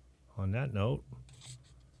 on that note,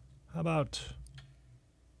 how about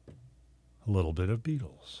a little bit of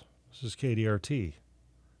Beatles? This is KDRT,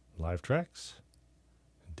 Live Tracks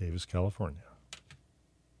in Davis, California.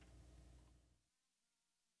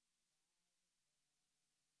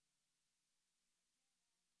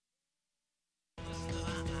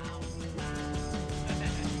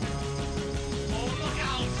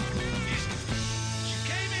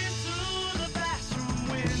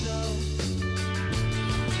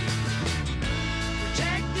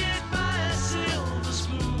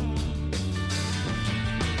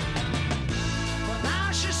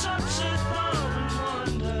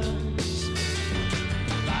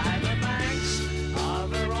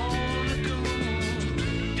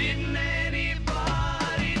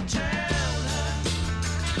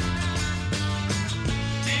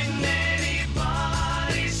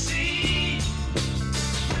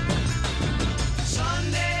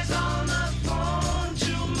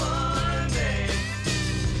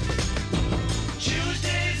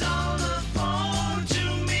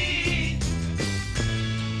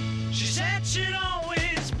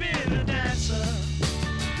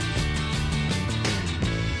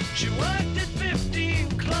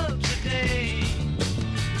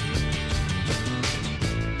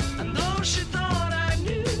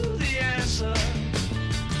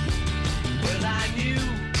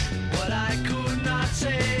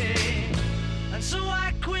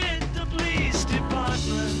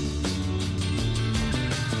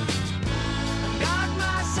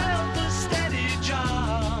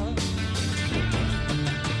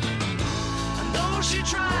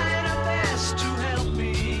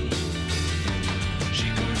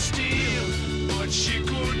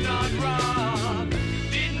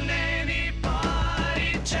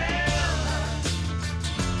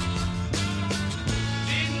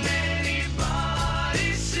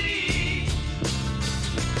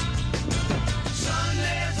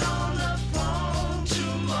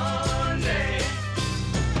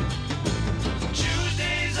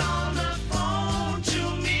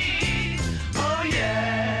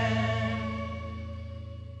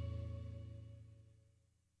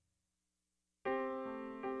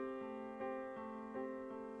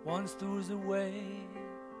 Once there's a way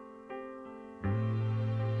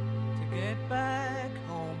to get back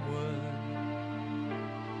homeward.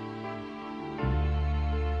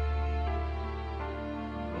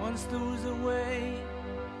 Once there's a way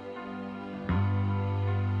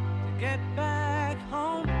to get back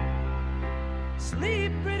home.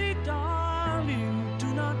 Sleep, pretty darling,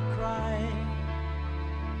 do not cry,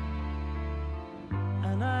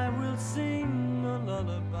 and I will sing a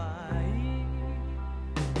lullaby.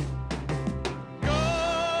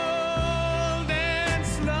 Golden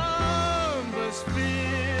slumbers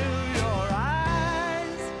fill your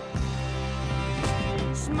eyes.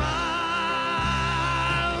 Smiles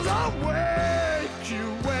awake you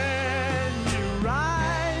when you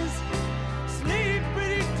rise. Sleep,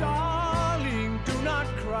 pretty darling, do not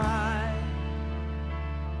cry,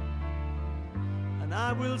 and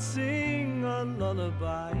I will sing a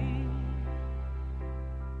lullaby.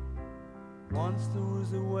 Once there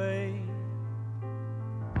was a way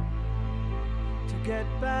to get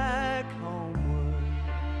back homeward.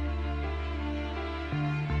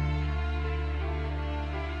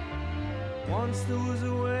 Once there was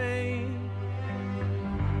a way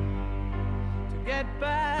to get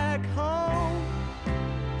back home.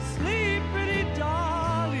 Sleep, pretty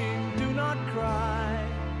darling, do not cry,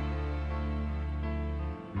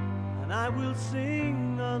 and I will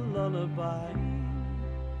sing a lullaby.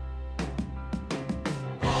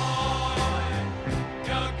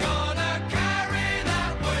 You're gonna carry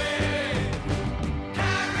that weight a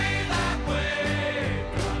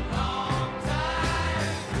long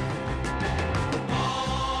time.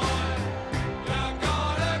 Boy, you're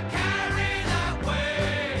gonna carry that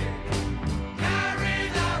weight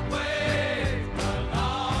a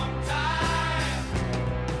long time.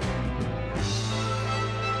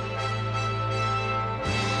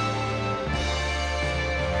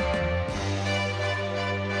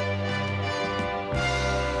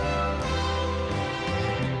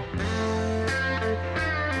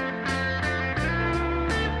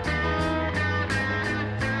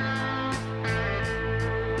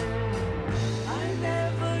 I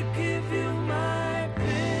never give you my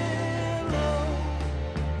pillow.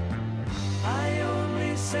 I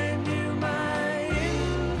only send you my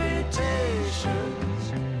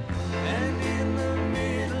invitations. And in the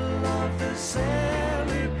middle of the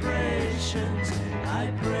celebrations,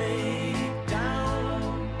 I break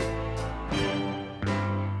down.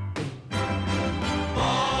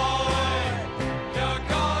 Boy, you're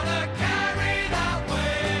gonna carry that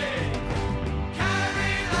weight a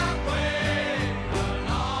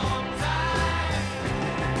long time.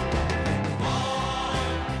 Boy,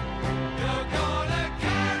 you're gonna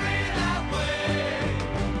carry that weight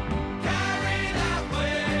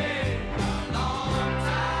a long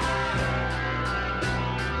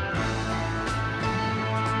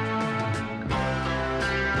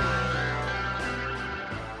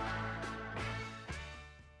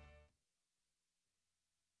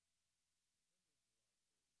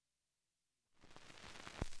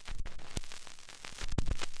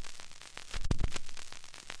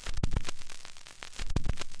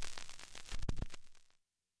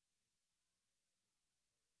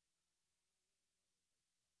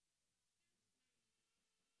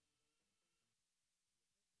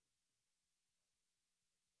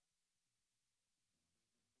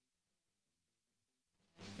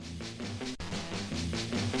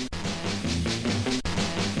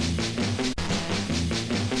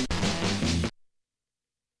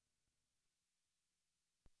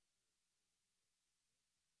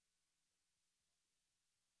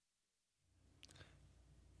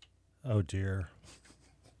Oh dear.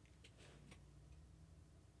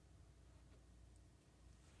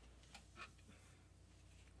 I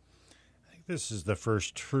think this is the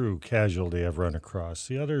first true casualty I've run across.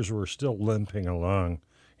 The others were still limping along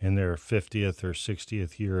in their 50th or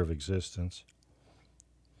 60th year of existence.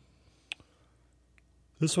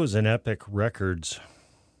 This was an Epic Records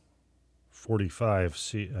 45.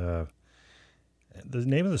 The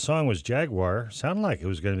name of the song was Jaguar. Sounded like it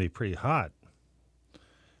was going to be pretty hot.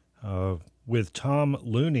 With Tom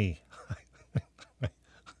Looney.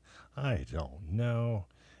 I don't know.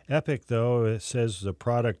 Epic, though, it says the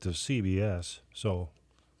product of CBS, so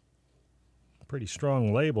pretty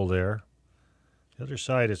strong label there. The other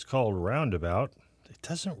side is called Roundabout. It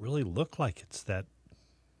doesn't really look like it's that.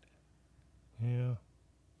 Yeah.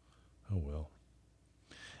 Oh, well.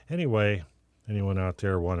 Anyway, anyone out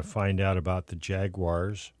there want to find out about the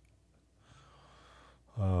Jaguars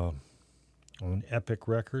on Epic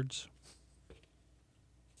Records?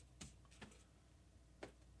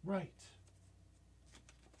 Right.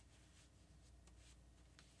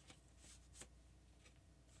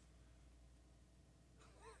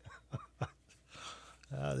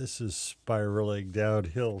 this is spiraling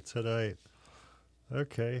downhill tonight.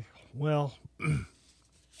 Okay, well, I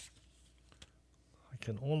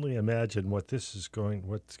can only imagine what's going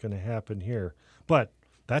to happen here, but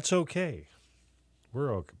that's okay.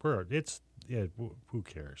 We're okay. Who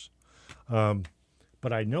cares?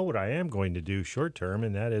 But I know what I am going to do short term,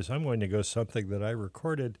 and that is I'm going to go something that I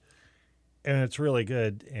recorded, and it's really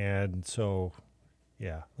good. And so,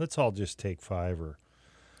 yeah, let's all just take 5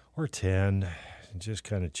 or 10 and just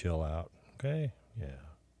kind of chill out. Okay? Yeah.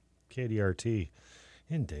 KDRT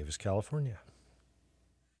in Davis, California.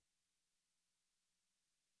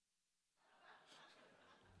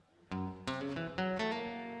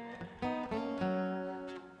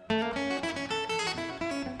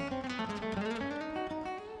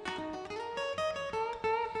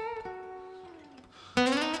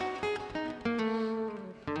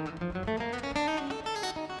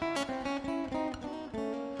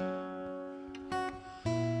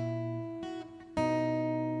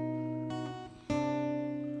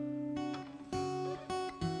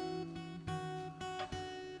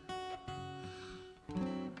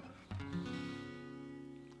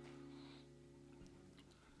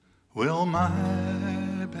 Well, my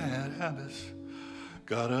bad habits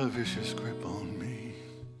got a vicious grip on me.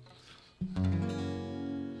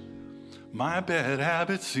 My bad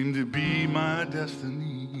habits seem to be my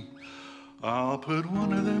destiny. I'll put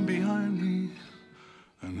one of them behind me,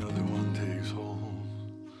 another one takes hold.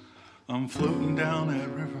 I'm floating down that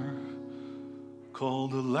river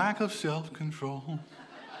called the lack of self-control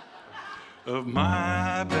of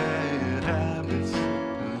my bad habits.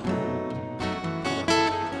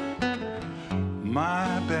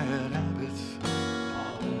 My bad habits.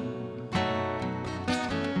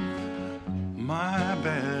 My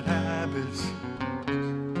bad habits.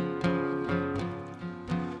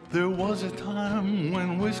 There was a time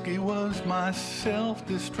when whiskey was my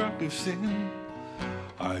self-destructive sin.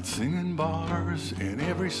 I'd sing in bars, in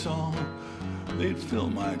every song they'd fill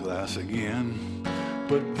my glass again.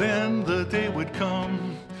 But then the day would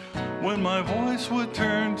come when my voice would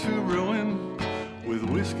turn to ruin. With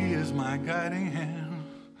whiskey as my guiding hand,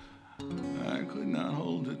 I could not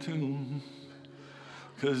hold a tune.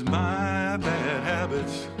 'Cause my bad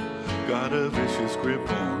habits got a vicious grip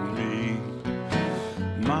on me.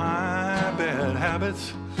 My bad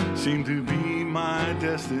habits seem to be my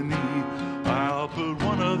destiny. I'll put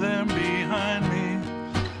one of them behind me,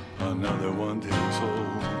 another one takes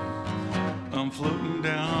hold. I'm floating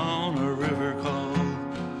down a river called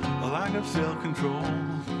a lack of self-control.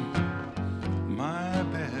 My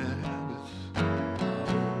bad habits.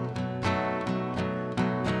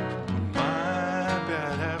 My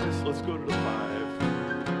bad habits. Let's go to the 5.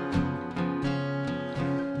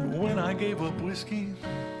 When I gave up whiskey,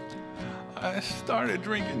 I started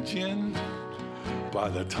drinking gin. By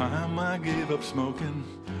the time I gave up smoking,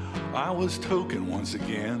 I was token once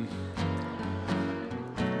again.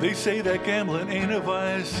 They say that gambling ain't a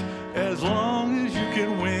vice as long as you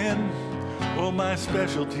can win. Well, my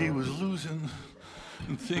specialty was losing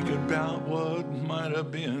and thinking about what might have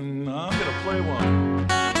been. I'm gonna play one.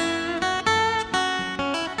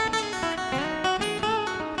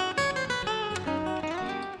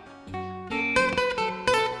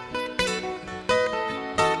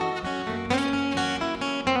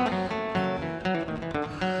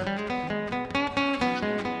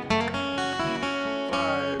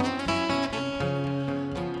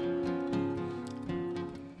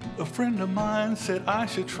 A friend of mine said I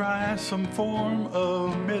should try some form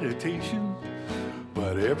of meditation,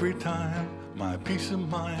 but every time my peace of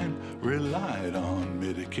mind relied on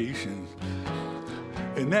medication.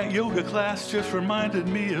 And that yoga class just reminded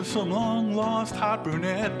me of some long-lost hot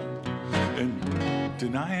brunette, and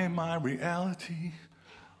denying my reality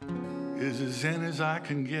is as zen as I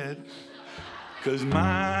can get. 'Cause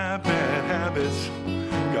my bad habits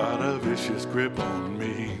got a vicious grip on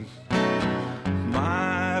me.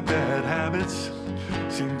 My bad habits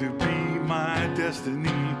seem to be my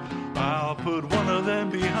destiny. I'll put one of them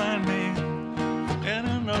behind me, and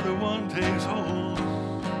another one takes hold.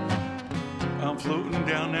 I'm floating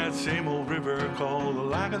down that same old river called the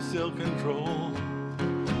lack of self-control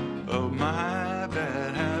of my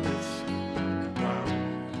bad habits.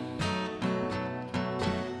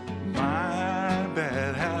 My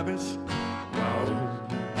bad habits.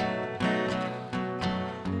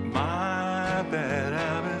 My bad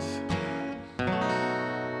habits.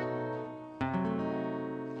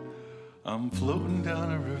 I'm floating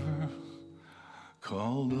down a river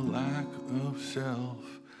called the lack of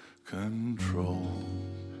self-control.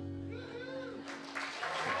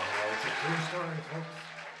 It's a true story, folks.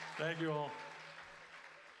 Thank you all.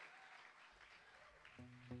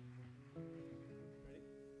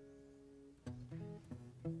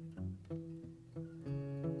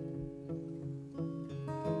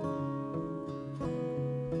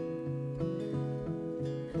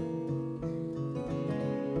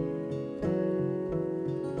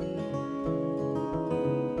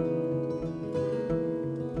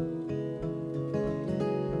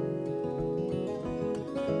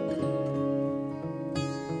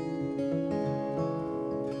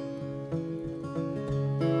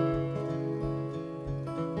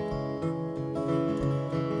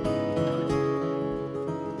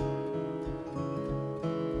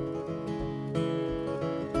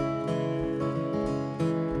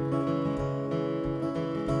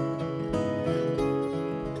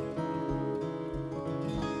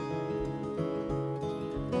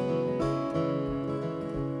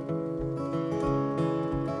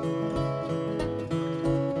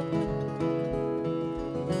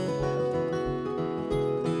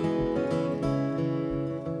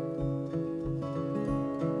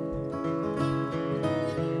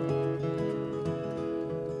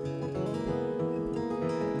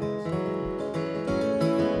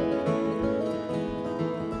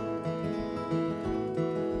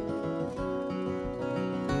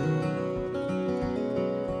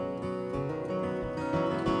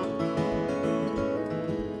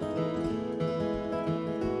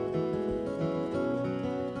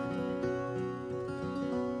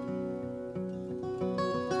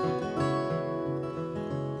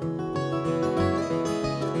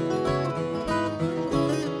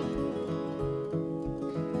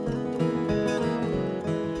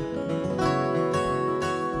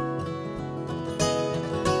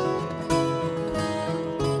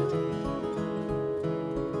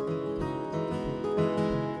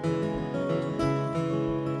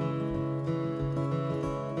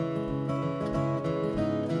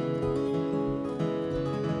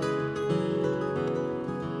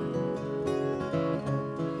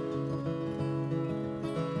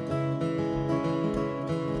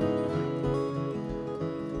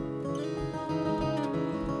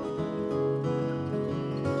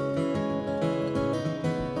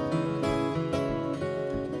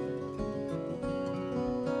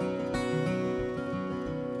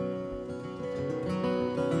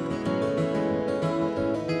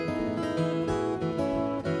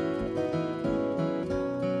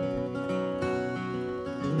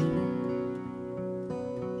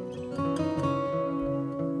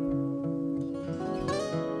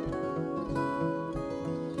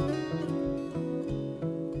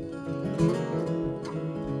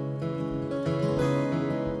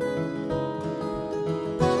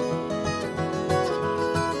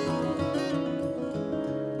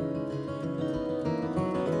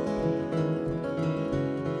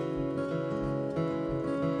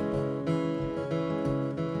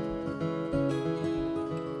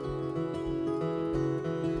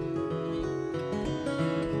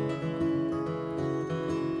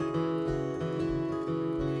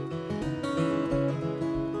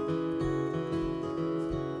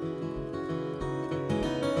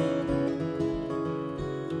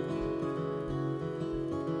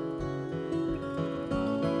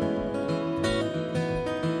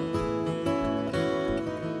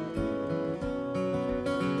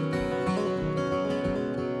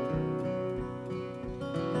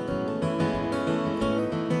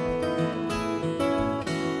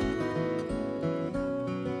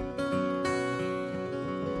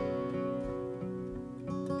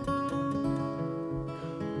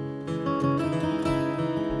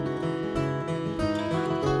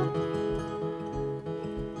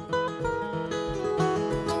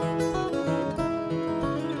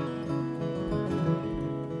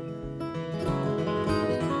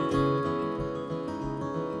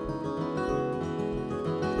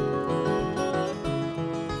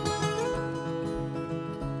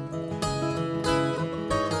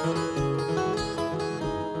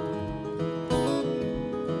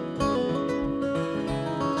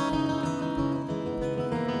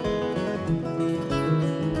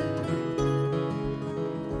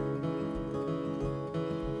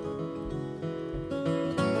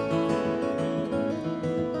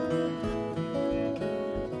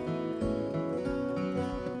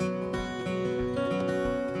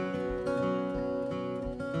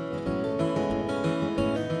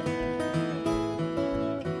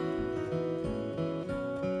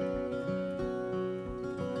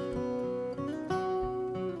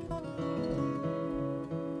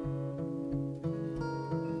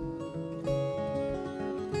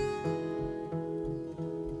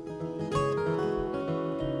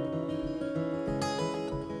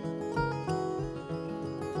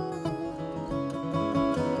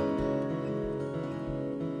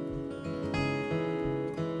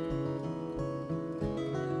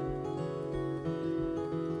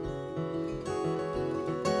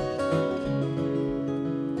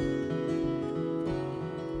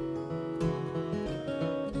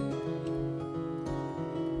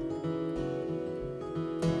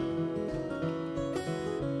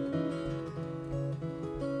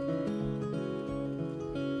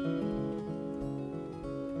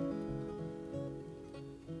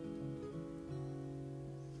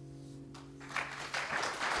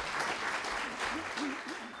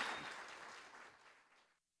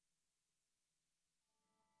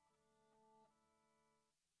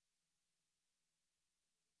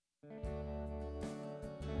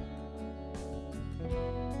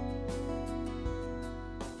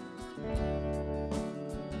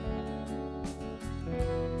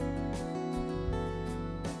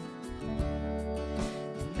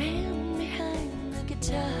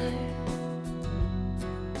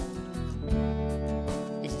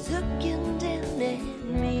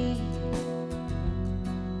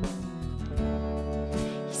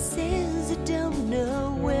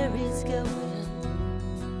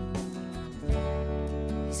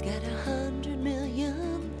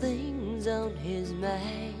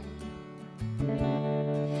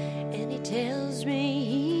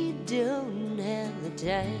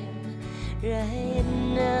 time right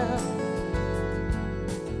now.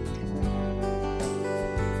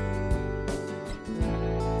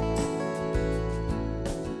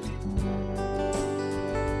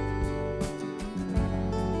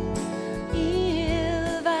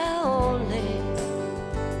 If I only,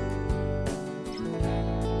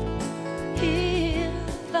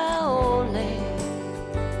 if I only,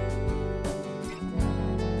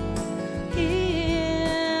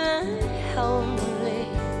 if I only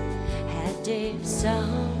had Dave's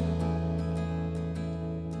song.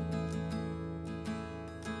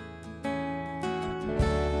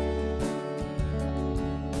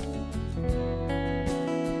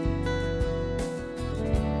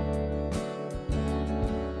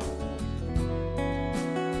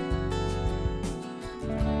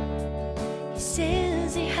 He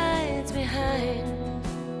says he hides behind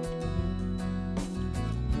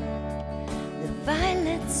the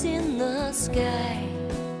violets in the sky.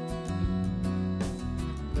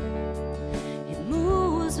 He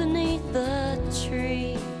moves beneath the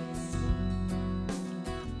trees.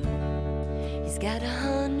 He's got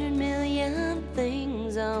 100 million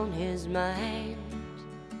things on his mind.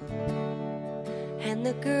 And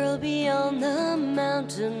the girl beyond the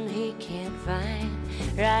mountain he can't find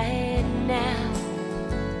right now.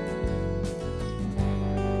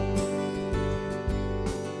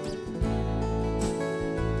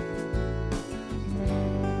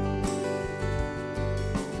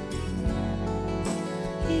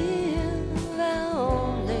 If I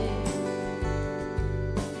only,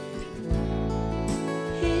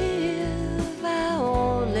 if I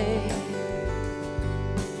only,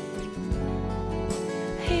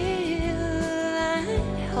 if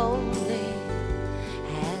I only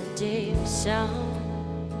had Dave's song.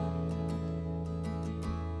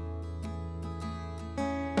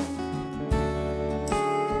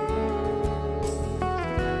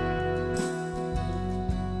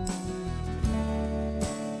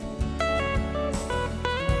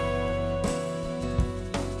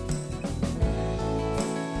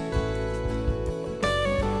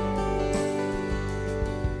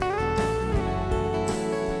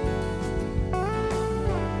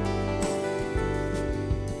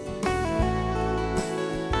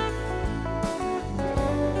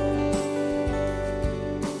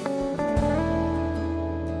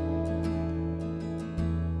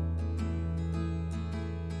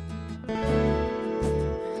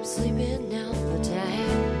 I'm sleeping all the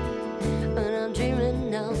time, and I'm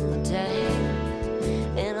dreaming all the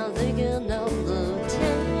time, and I'm thinking all the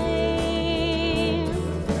time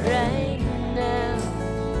right now.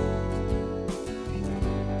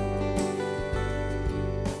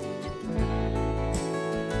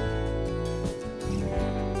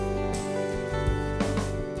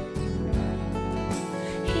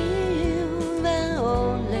 If I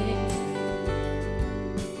only,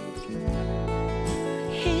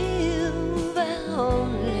 if I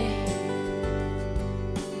only,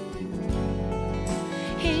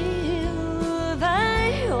 if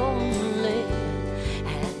I only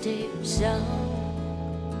had Dave's song.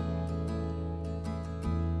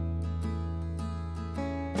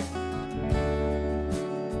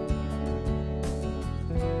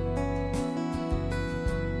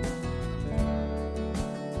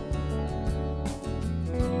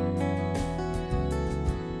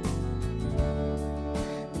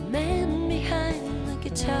 The man behind the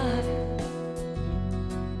guitar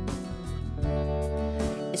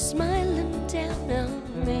is smiling down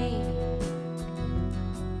on me.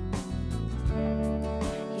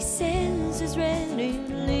 He says he's ready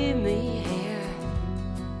to leave me here.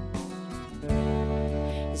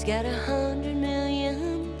 He's got 100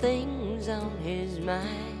 million things on his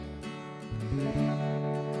mind,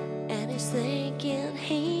 and he's thinking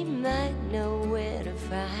he might know where to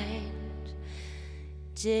find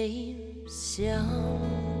Dave's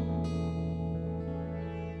song.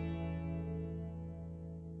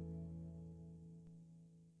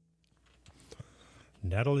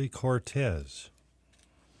 Natalie Cortez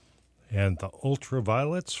and the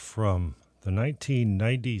Ultraviolets from the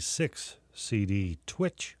 1996 CD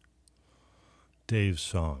Twitch, Dave's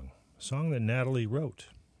Song, a song that Natalie wrote.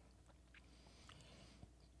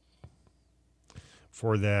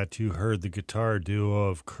 For that, you heard the guitar duo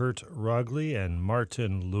of Kurt Rogley and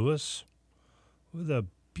Martin Lewis with a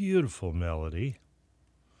beautiful melody,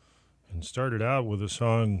 and started out with the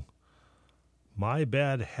song My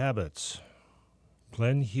Bad Habits.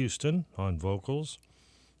 Glenn Houston on vocals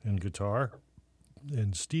and guitar,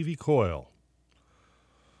 and Stevie Coyle.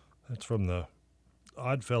 That's from the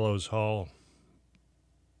Oddfellows Hall,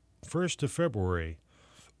 1st of February,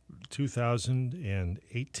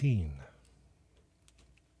 2018.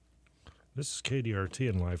 This is KDRT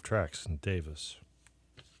and Live Tracks in Davis.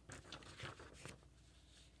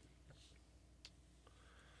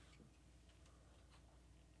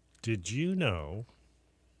 Did you know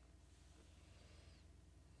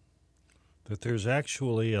that there's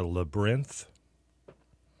actually a labyrinth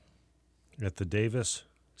at the Davis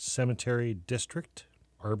Cemetery District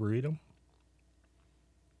Arboretum?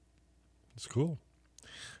 It's cool.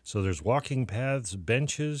 So there's walking paths,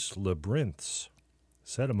 benches, labyrinths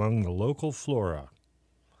set among the local flora.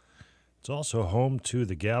 It's also home to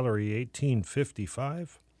the Gallery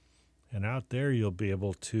 1855, and out there you'll be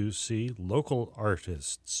able to see local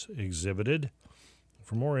artists exhibited.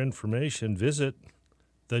 For more information, visit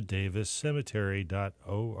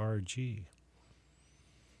thedaviscemetery.org.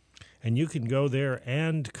 And you can go there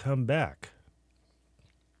and come back.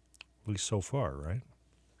 At least so far, right?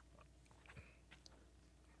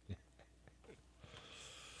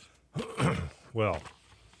 Well,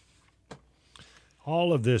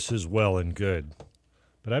 all of this is well and good,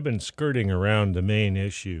 but I've been skirting around the main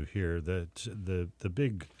issue here, the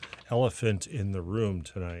big elephant in the room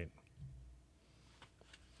tonight.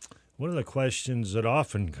 One of the questions that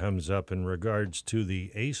often comes up in regards to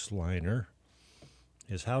the Ace Liner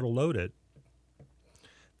is how to load it.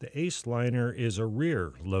 The Ace Liner is a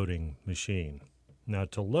rear loading machine. Now,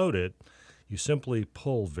 to load it, you simply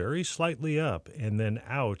pull very slightly up and then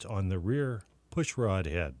out on the rear pushrod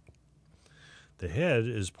head. The head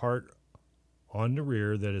is part on the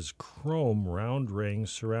rear that is chrome round rings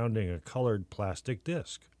surrounding a colored plastic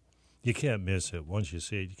disc. You can't miss it. Once you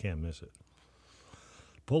see it, you can't miss it.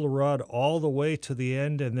 Pull the rod all the way to the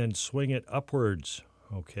end and then swing it upwards.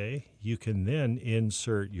 Okay? You can then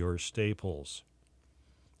insert your staples.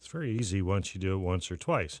 It's very easy once you do it once or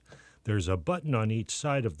twice. There's a button on each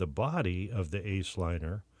side of the body of the Ace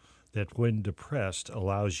Liner that, when depressed,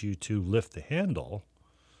 allows you to lift the handle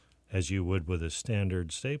as you would with a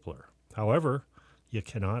standard stapler. However, you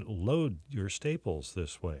cannot load your staples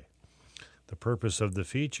this way. The purpose of the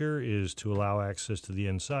feature is to allow access to the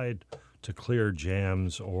inside to clear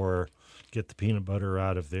jams or get the peanut butter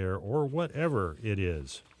out of there or whatever it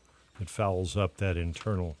is that fouls up that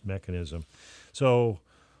internal mechanism. So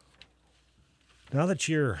now that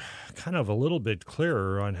you're kind of a little bit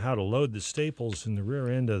clearer on how to load the staples in the rear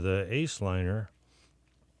end of the Ace Liner,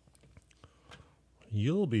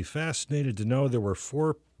 you'll be fascinated to know there were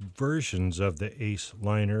 4 versions of the Ace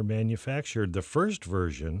Liner manufactured. The first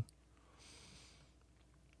version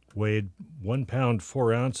weighed 1 pound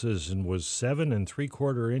 4 ounces and was 7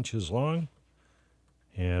 3/4 inches long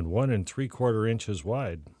and 1 3/4 inches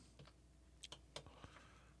wide.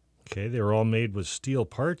 Okay, they were all made with steel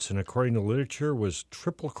parts and, according to literature, was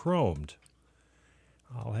triple chromed.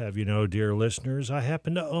 I'll have you know, dear listeners, I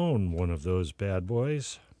happen to own one of those bad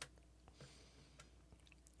boys.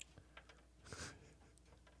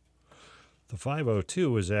 The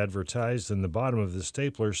 502 is advertised, and the bottom of the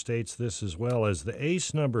stapler states this as well as the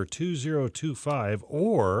Ace number 2025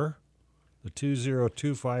 or the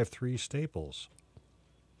 20253 staples.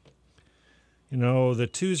 You know, the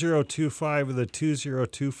 2025 or the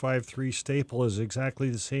 20253 staple is exactly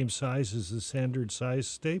the same size as the standard size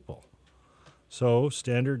staple. So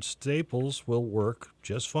standard staples will work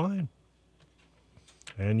just fine.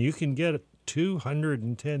 And you can get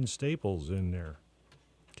 210 staples in there,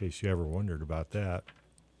 in case you ever wondered about that.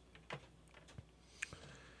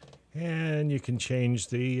 And you can change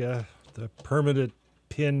the permanent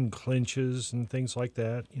pin clinches and things like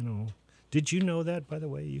that, you know. Did you know that, by the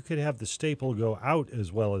way? You could have the staple go out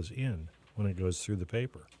as well as in when it goes through the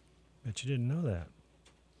paper. Bet you didn't know that.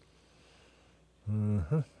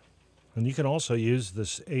 And you can also use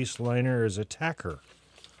this Ace Liner as a tacker.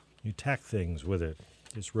 You tack things with it.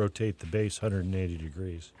 Just rotate the base 180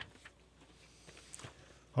 degrees.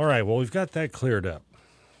 All right, well, we've got that cleared up.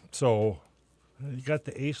 So you got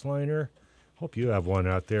the Ace Liner. Hope you have one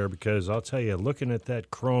out there, because I'll tell you, looking at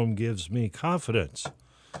that chrome gives me confidence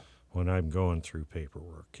when I'm going through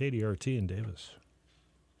paperwork. KDRT in Davis.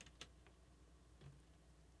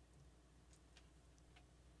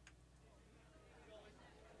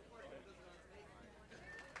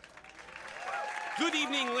 Good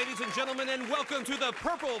evening, ladies and gentlemen, and welcome to the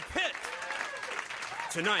Purple Pit.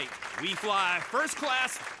 Tonight, we fly first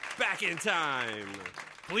class back in time.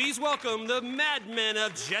 Please welcome the madmen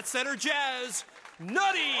of Jet Setter Jazz,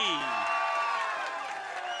 Nutty!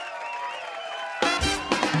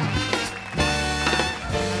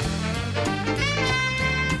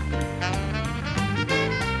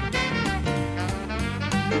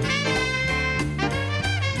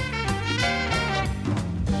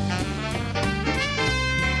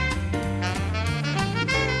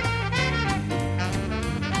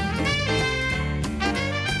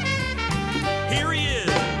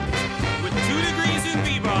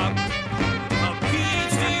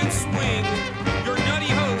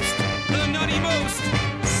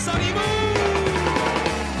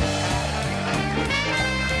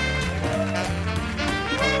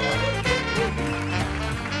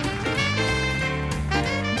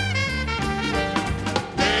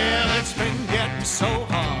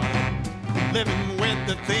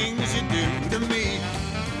 things you do to me.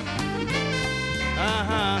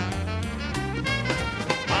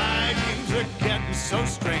 My dreams are getting so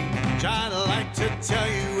strange. I'd like to tell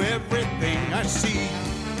you everything I see.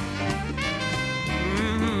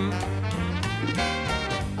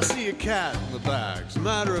 I see a cat in the back. As a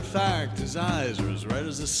matter of fact, his eyes are as red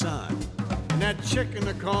as the sun. And that chick in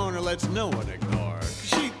the corner lets no one ignore her.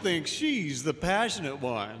 She thinks she's the passionate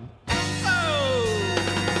one. Oh!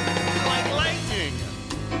 Like lightning.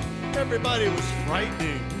 Everybody was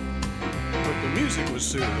frightening, but the music was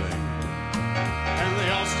soothing. And they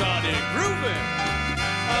all started grooving.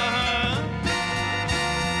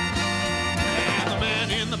 And the man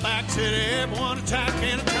in the back said, everyone attack,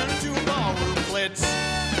 and it turned into a ballroom blitz.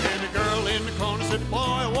 And the girl in the corner said, boy,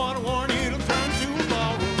 I want to warn you, it'll turn to a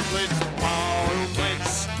ballroom blitz. Ballroom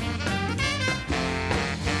blitz.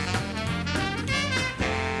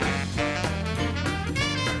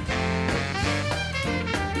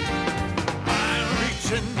 I'm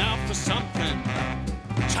reaching out for something.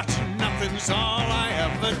 Touching nothing's all I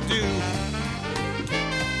ever do.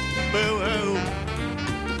 Boo-hoo.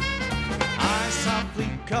 I softly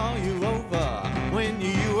call you over. When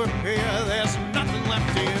you appear, there's nothing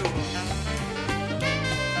left to you.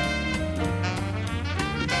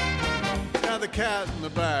 Now the cat in the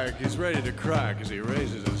back, he's ready to crack as he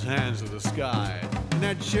raises his hands to the sky. And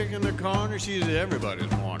that chick in the corner, she's everybody's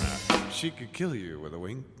mourner. She could kill you with a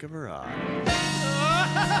wink of her eye.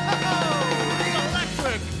 Oh,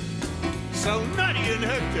 electric! So nutty and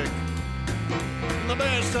hectic. And the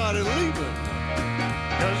band started leaving,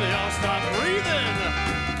 'cause they all stopped breathing.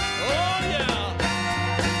 Oh, yeah.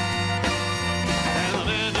 And the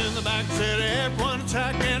man in the back said, everyone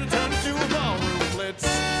attack, and it turned into a ballroom blitz.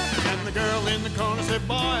 And the girl in the corner said,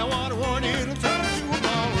 boy, I want to warn you, it'll turn into a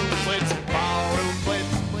ballroom blitz. Ballroom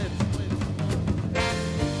blitz, blitz, blitz.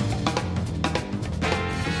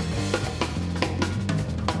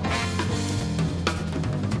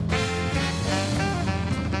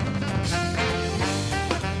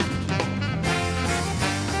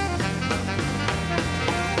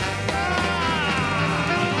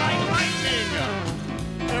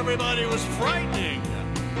 Everybody was frightening,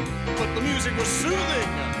 but the music was soothing,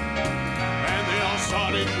 and they all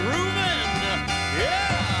started grooving.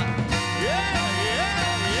 Yeah, yeah,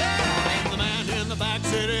 yeah, yeah. And the man in the back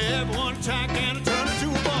said, everyone attack, and it turned into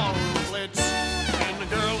a ballroom blitz. And the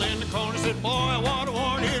girl in the corner said, boy, I want to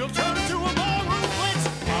warn you, it'll turn into a ballroom blitz.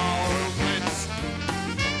 Ballroom blitz.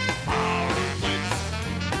 Ballroom blitz.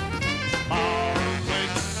 Ballroom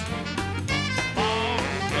blitz.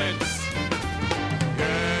 Ballroom blitz.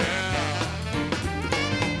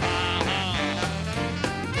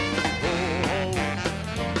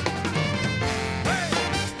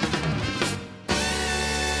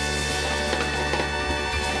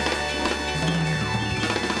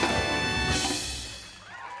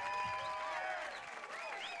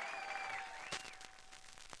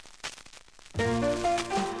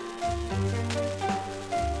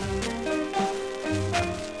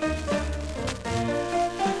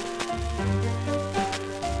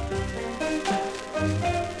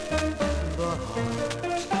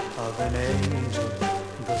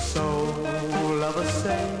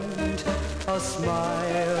 A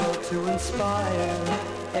smile to inspire,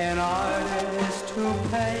 an artist who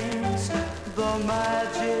paints the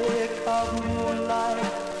magic of moonlight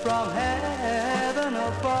from heaven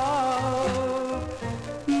above.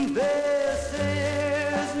 This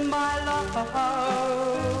is my love,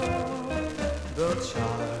 the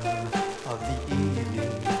charm of the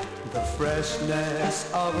evening, the freshness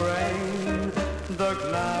of rain, the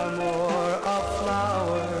glamour of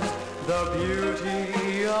flowers, the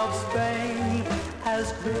beauty of Spain,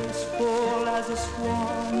 as graceful as a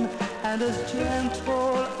swan and as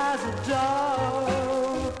gentle as a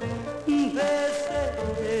dove. This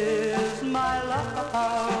is my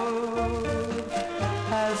love,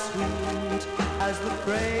 as sweet as the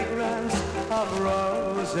fragrance of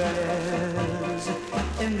roses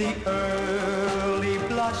in the early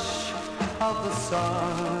blush of the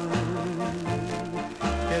sun.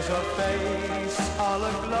 Is her face all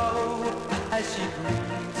aglow as she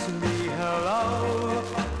greets me hello,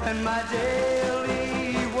 and my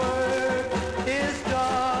daily work is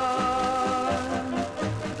done.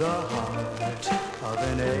 The heart of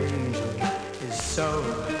an angel is so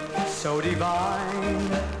divine.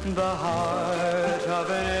 The heart of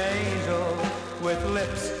an angel with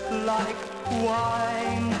lips like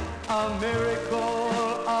wine, a miracle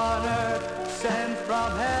on earth sent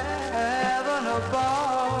from heaven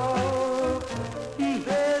above.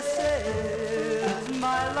 This is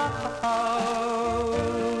my love,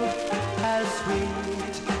 as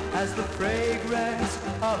sweet as the fragrance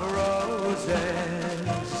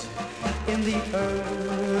roses in the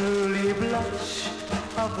early blush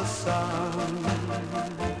of the sun.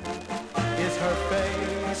 Is her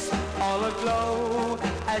face all aglow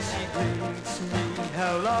as she greets me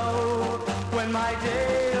hello when my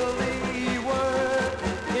daily work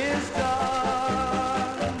is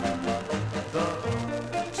done? The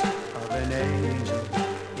heart of an angel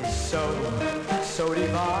is so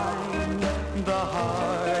divine. The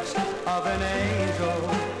heart of an angel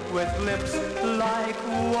with lips like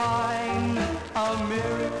wine, a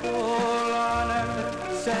miracle on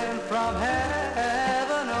earth sent from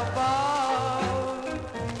heaven above.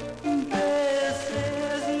 This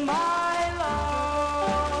is my love.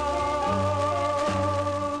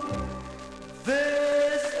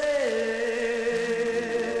 This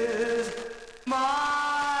is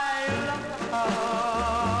my love.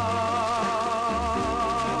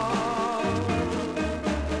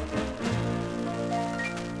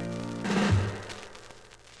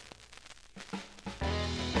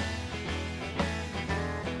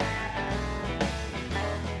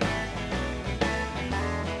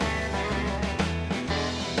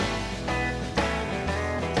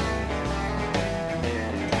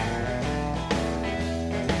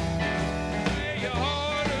 You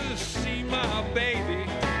ought to see my baby.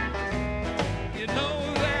 You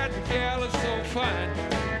know that gal is so fine.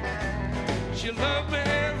 She loved me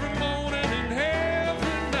every morning and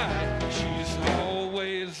every night. She's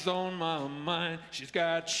always on my mind. She's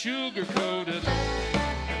got sugar-coated,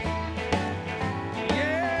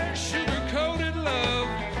 yeah, sugar-coated love.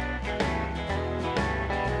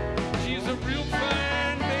 She's a real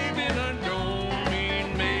fine baby, and I don't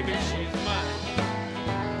mean maybe she's mine.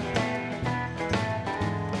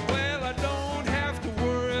 Well, I don't have to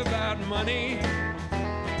worry about money.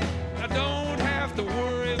 I don't have to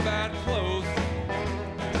worry about clothes.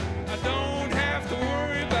 I don't have to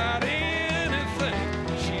worry about anything.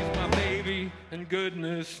 She's my baby, and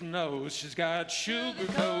goodness knows she's got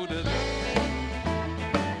sugar-coated,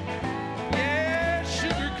 yeah,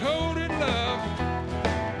 sugar-coated love.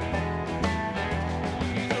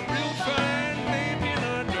 She's a real fine baby, and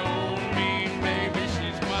I don't mean maybe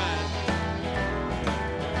she's mine.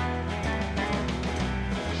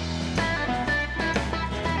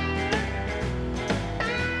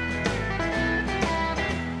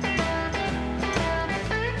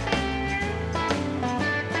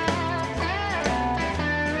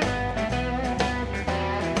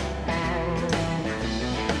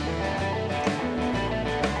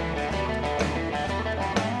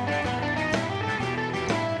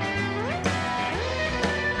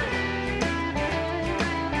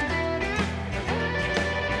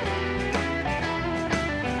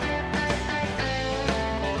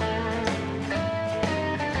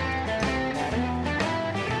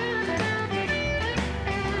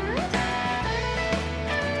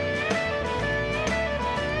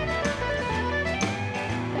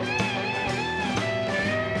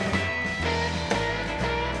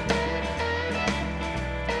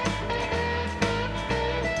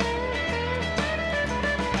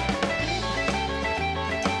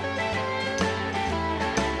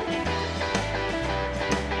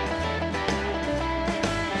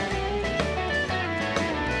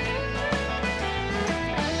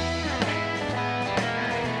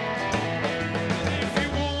 If you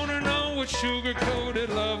wanna know what sugar-coated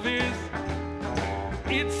love is,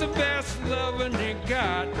 it's the best loving you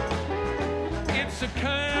got. It's the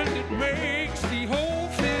kind that makes the whole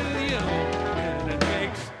feel young, and it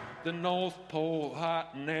makes the North Pole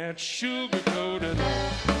hot, and that's sugar-coated.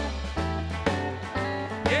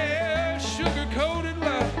 Yeah, sugar-coated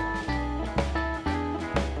love.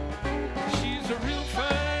 She's a real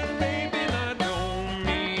fine baby, and I don't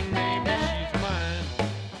mean maybe she's mine.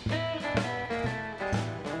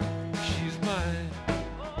 She's mine.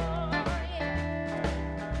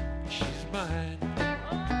 She's mine.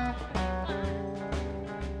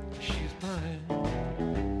 She's mine.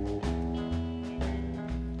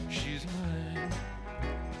 She's mine.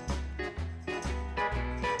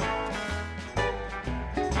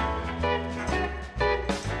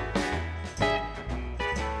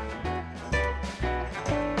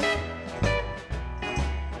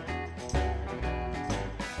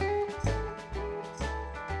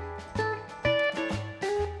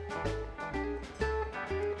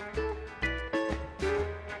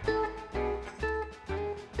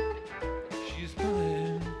 She's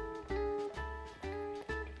mine.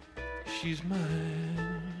 She's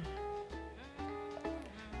mine.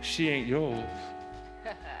 She ain't yours.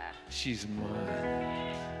 She's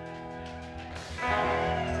mine.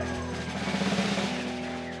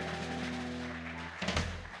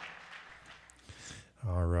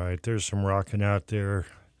 All right. right, there's some rocking out there.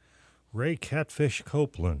 Ray Catfish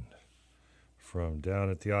Copeland from down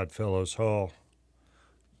at the Oddfellows Hall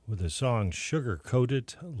with the song Sugar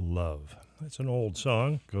Coated Love. That's an old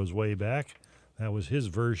song, goes way back. That was his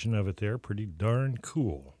version of it there, pretty darn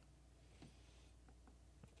cool.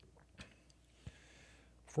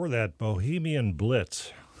 For that, Bohemian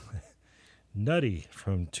Blitz, Nutty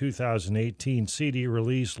from 2018 CD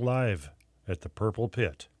release live at the Purple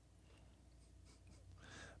Pit.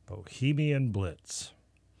 Bohemian Blitz.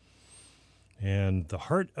 And The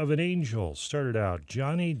Heart of an Angel started out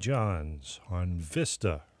Johnny Johns on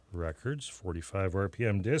Vista Records, 45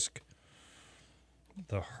 RPM disc.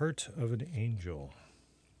 The Heart of an Angel.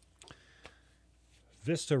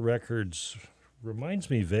 Vista Records reminds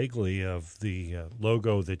me vaguely of the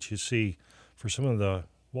logo that you see for some of the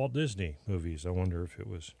Walt Disney movies. I wonder if it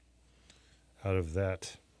was out of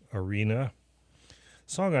that arena.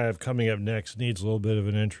 Song I have coming up next needs a little bit of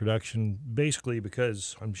an introduction, basically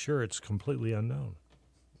because I'm sure it's completely unknown.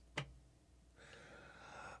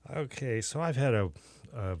 Okay, so I've had a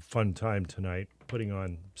fun time tonight putting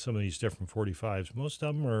on some of these different 45s. Most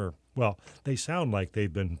of them are, well, they sound like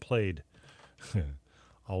they've been played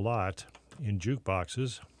a lot in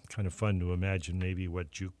jukeboxes. Kind of fun to imagine maybe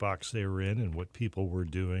what jukebox they were in and what people were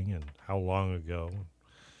doing and how long ago.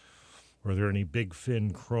 Were there any big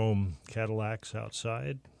fin chrome Cadillacs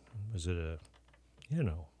outside? Was it a,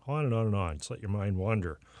 on and on and on. Just let your mind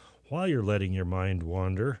wander. While you're letting your mind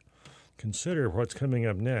wander, consider what's coming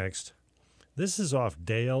up next. This is off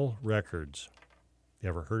Dale Records. You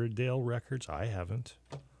ever heard of Dale Records? I haven't.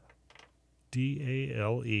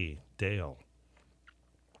 D-A-L-E, Dale.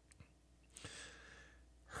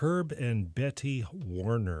 Herb and Betty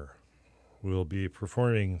Warner will be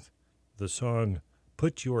performing the song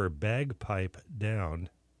Put Your Bagpipe Down.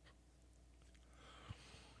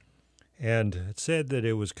 And it said that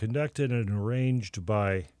it was conducted and arranged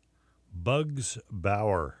by Bugs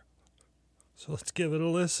Bauer. So let's give it a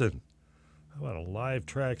listen. How about a live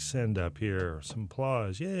track send up here? Some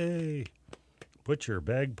applause. Yay! Put Your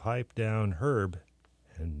Bagpipe Down, Herb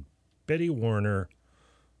and Betty Warner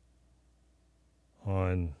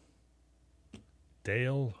on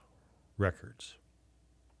Dale Records.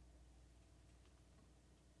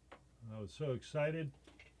 I was so excited.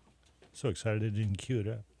 So excited I didn't cue it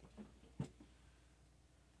up.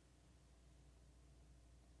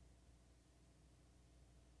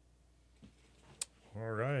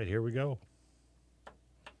 All right, here we go.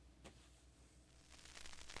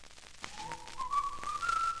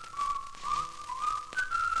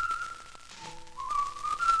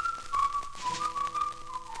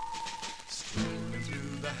 Strolling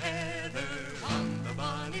through the heather on the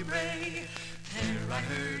bonny brae, there I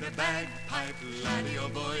heard a bagpipe laddie o'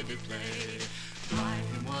 boy did play. By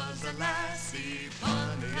him was a lassie,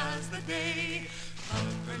 bonny as the day,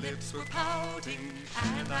 but her lips were pouting,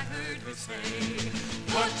 and I heard her say,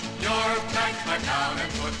 put your bagpipe down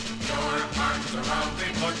and put your arms around me,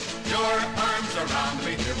 put your arms around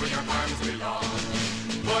me, here where your arms belong.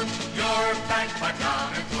 Put your bagpipe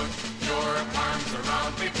down and put your arms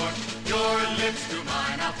around me, put your lips to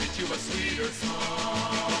mine, I'll teach you a sweeter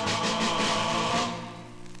song.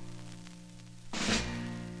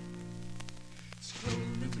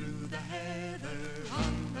 Strolling through the heather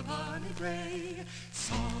on the bonny brae,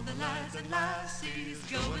 saw the lads and lassies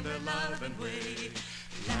going their loving way.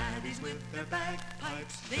 Laddies with their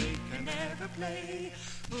bagpipes, they can never play.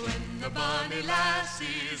 When the bonny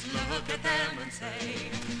lassies look at them and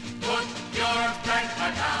say, put your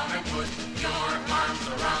bagpipe down and put your arms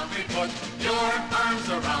around me, put your arms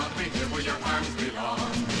around me, here where your arms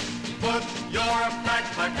belong. Put your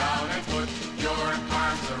bagpipe down and put your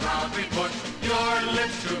arms around me, put your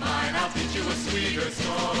lips to mine, I'll teach you a sweeter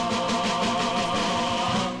song.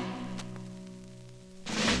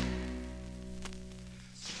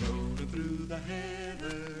 Strolling through the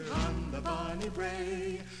heather on the bonny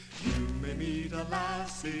brae, you may meet a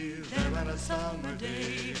lassie there on a summer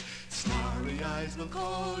day. Starry eyes will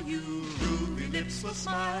call you, ruby lips will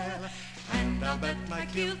smile, and I'll bet my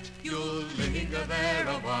kilt you'll linger there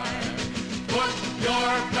a while. Put your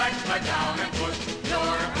bagpipe down and put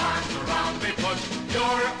your arms around me, put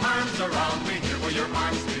your arms around me, here where your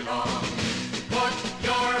arms belong. Put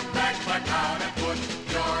your bagpipe down and put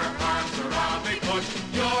your arms around me, put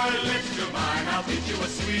your lips to mine, I'll teach you a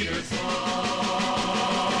sweeter song.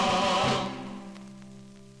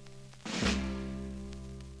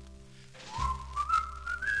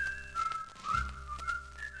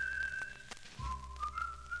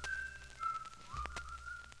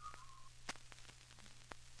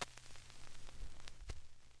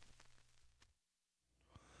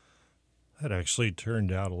 That actually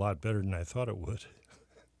turned out a lot better than I thought it would.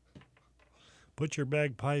 Put your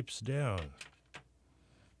bagpipes down.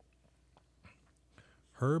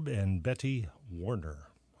 Herb and Betty Warner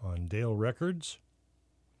on Dale Records.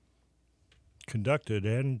 Conducted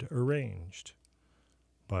and arranged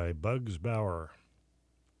by Bugs Bauer.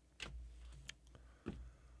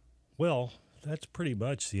 Well, that's pretty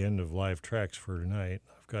much the end of live tracks for tonight.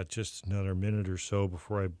 I've got just another minute or so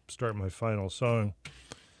before I start my final song.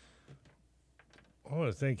 I want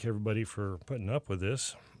to thank everybody for putting up with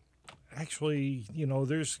this. Actually, you know,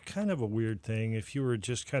 there's kind of a weird thing. If you were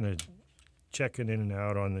just kind of checking in and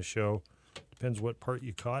out on the show, depends what part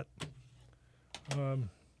you caught. I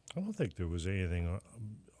don't think there was anything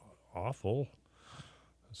awful.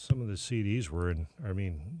 Some of the CDs were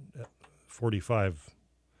 45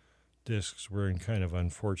 discs were in kind of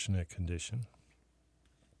unfortunate condition.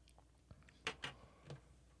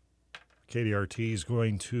 KDRT is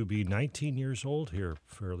going to be 19 years old here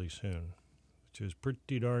fairly soon, which is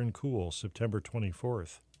pretty darn cool, September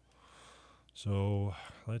 24th. So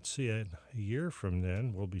let's see, a year from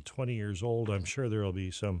then, we'll be 20 years old. I'm sure there will be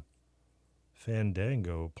some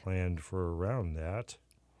fandango planned for around that.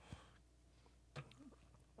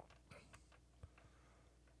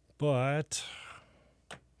 But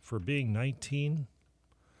for being 19,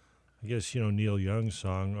 I guess, you know, Neil Young's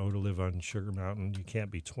song, Oh, to Live on Sugar Mountain, you can't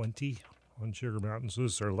be 20 on Sugar Mountain. So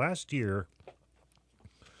this is our last year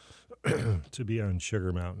to be on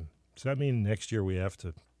Sugar Mountain. Does that mean next year we have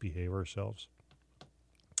to behave ourselves?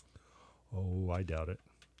 Oh, I doubt it.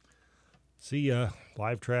 See ya.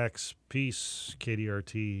 Live tracks, peace,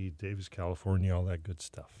 KDRT, Davis, California, all that good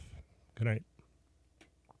stuff. Good night.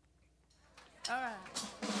 All right.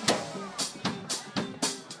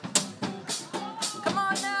 Come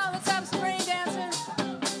on now, let's have some rain dancing.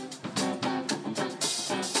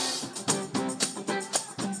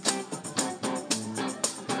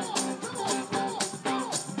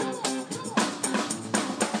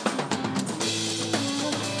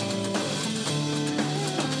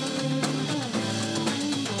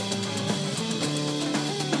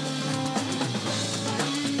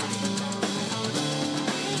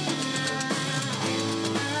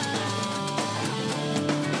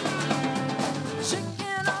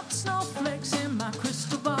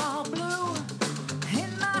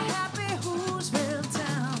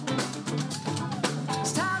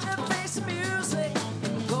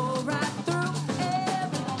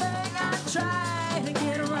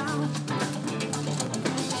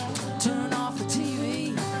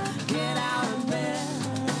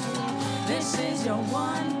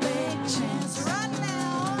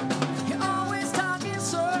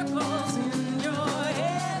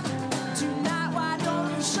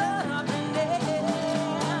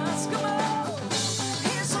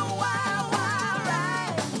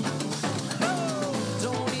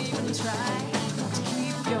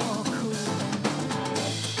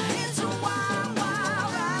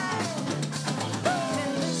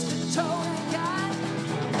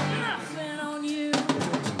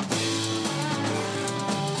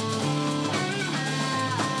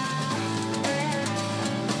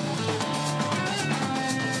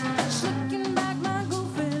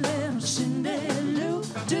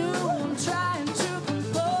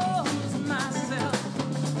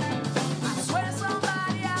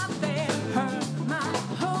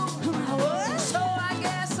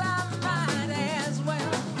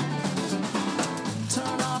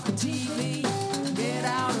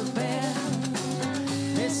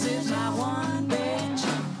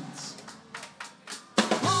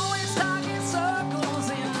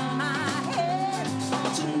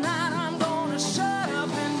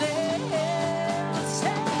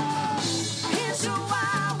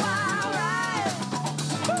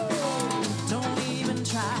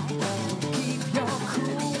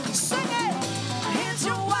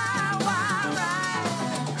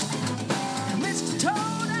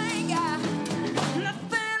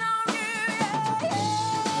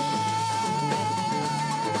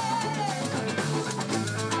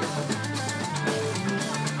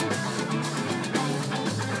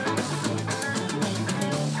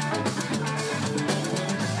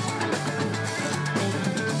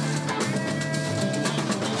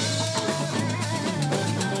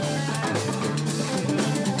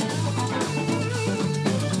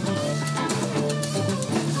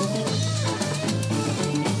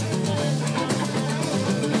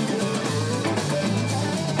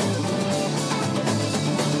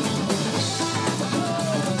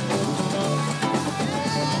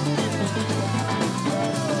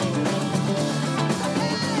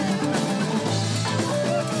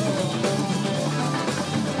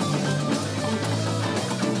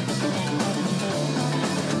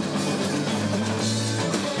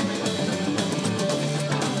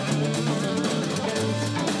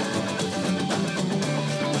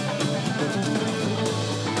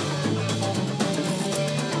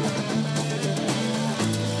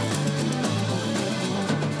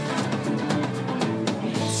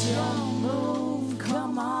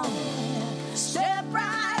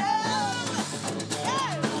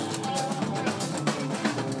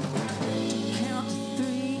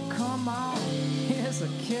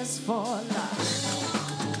 is for love.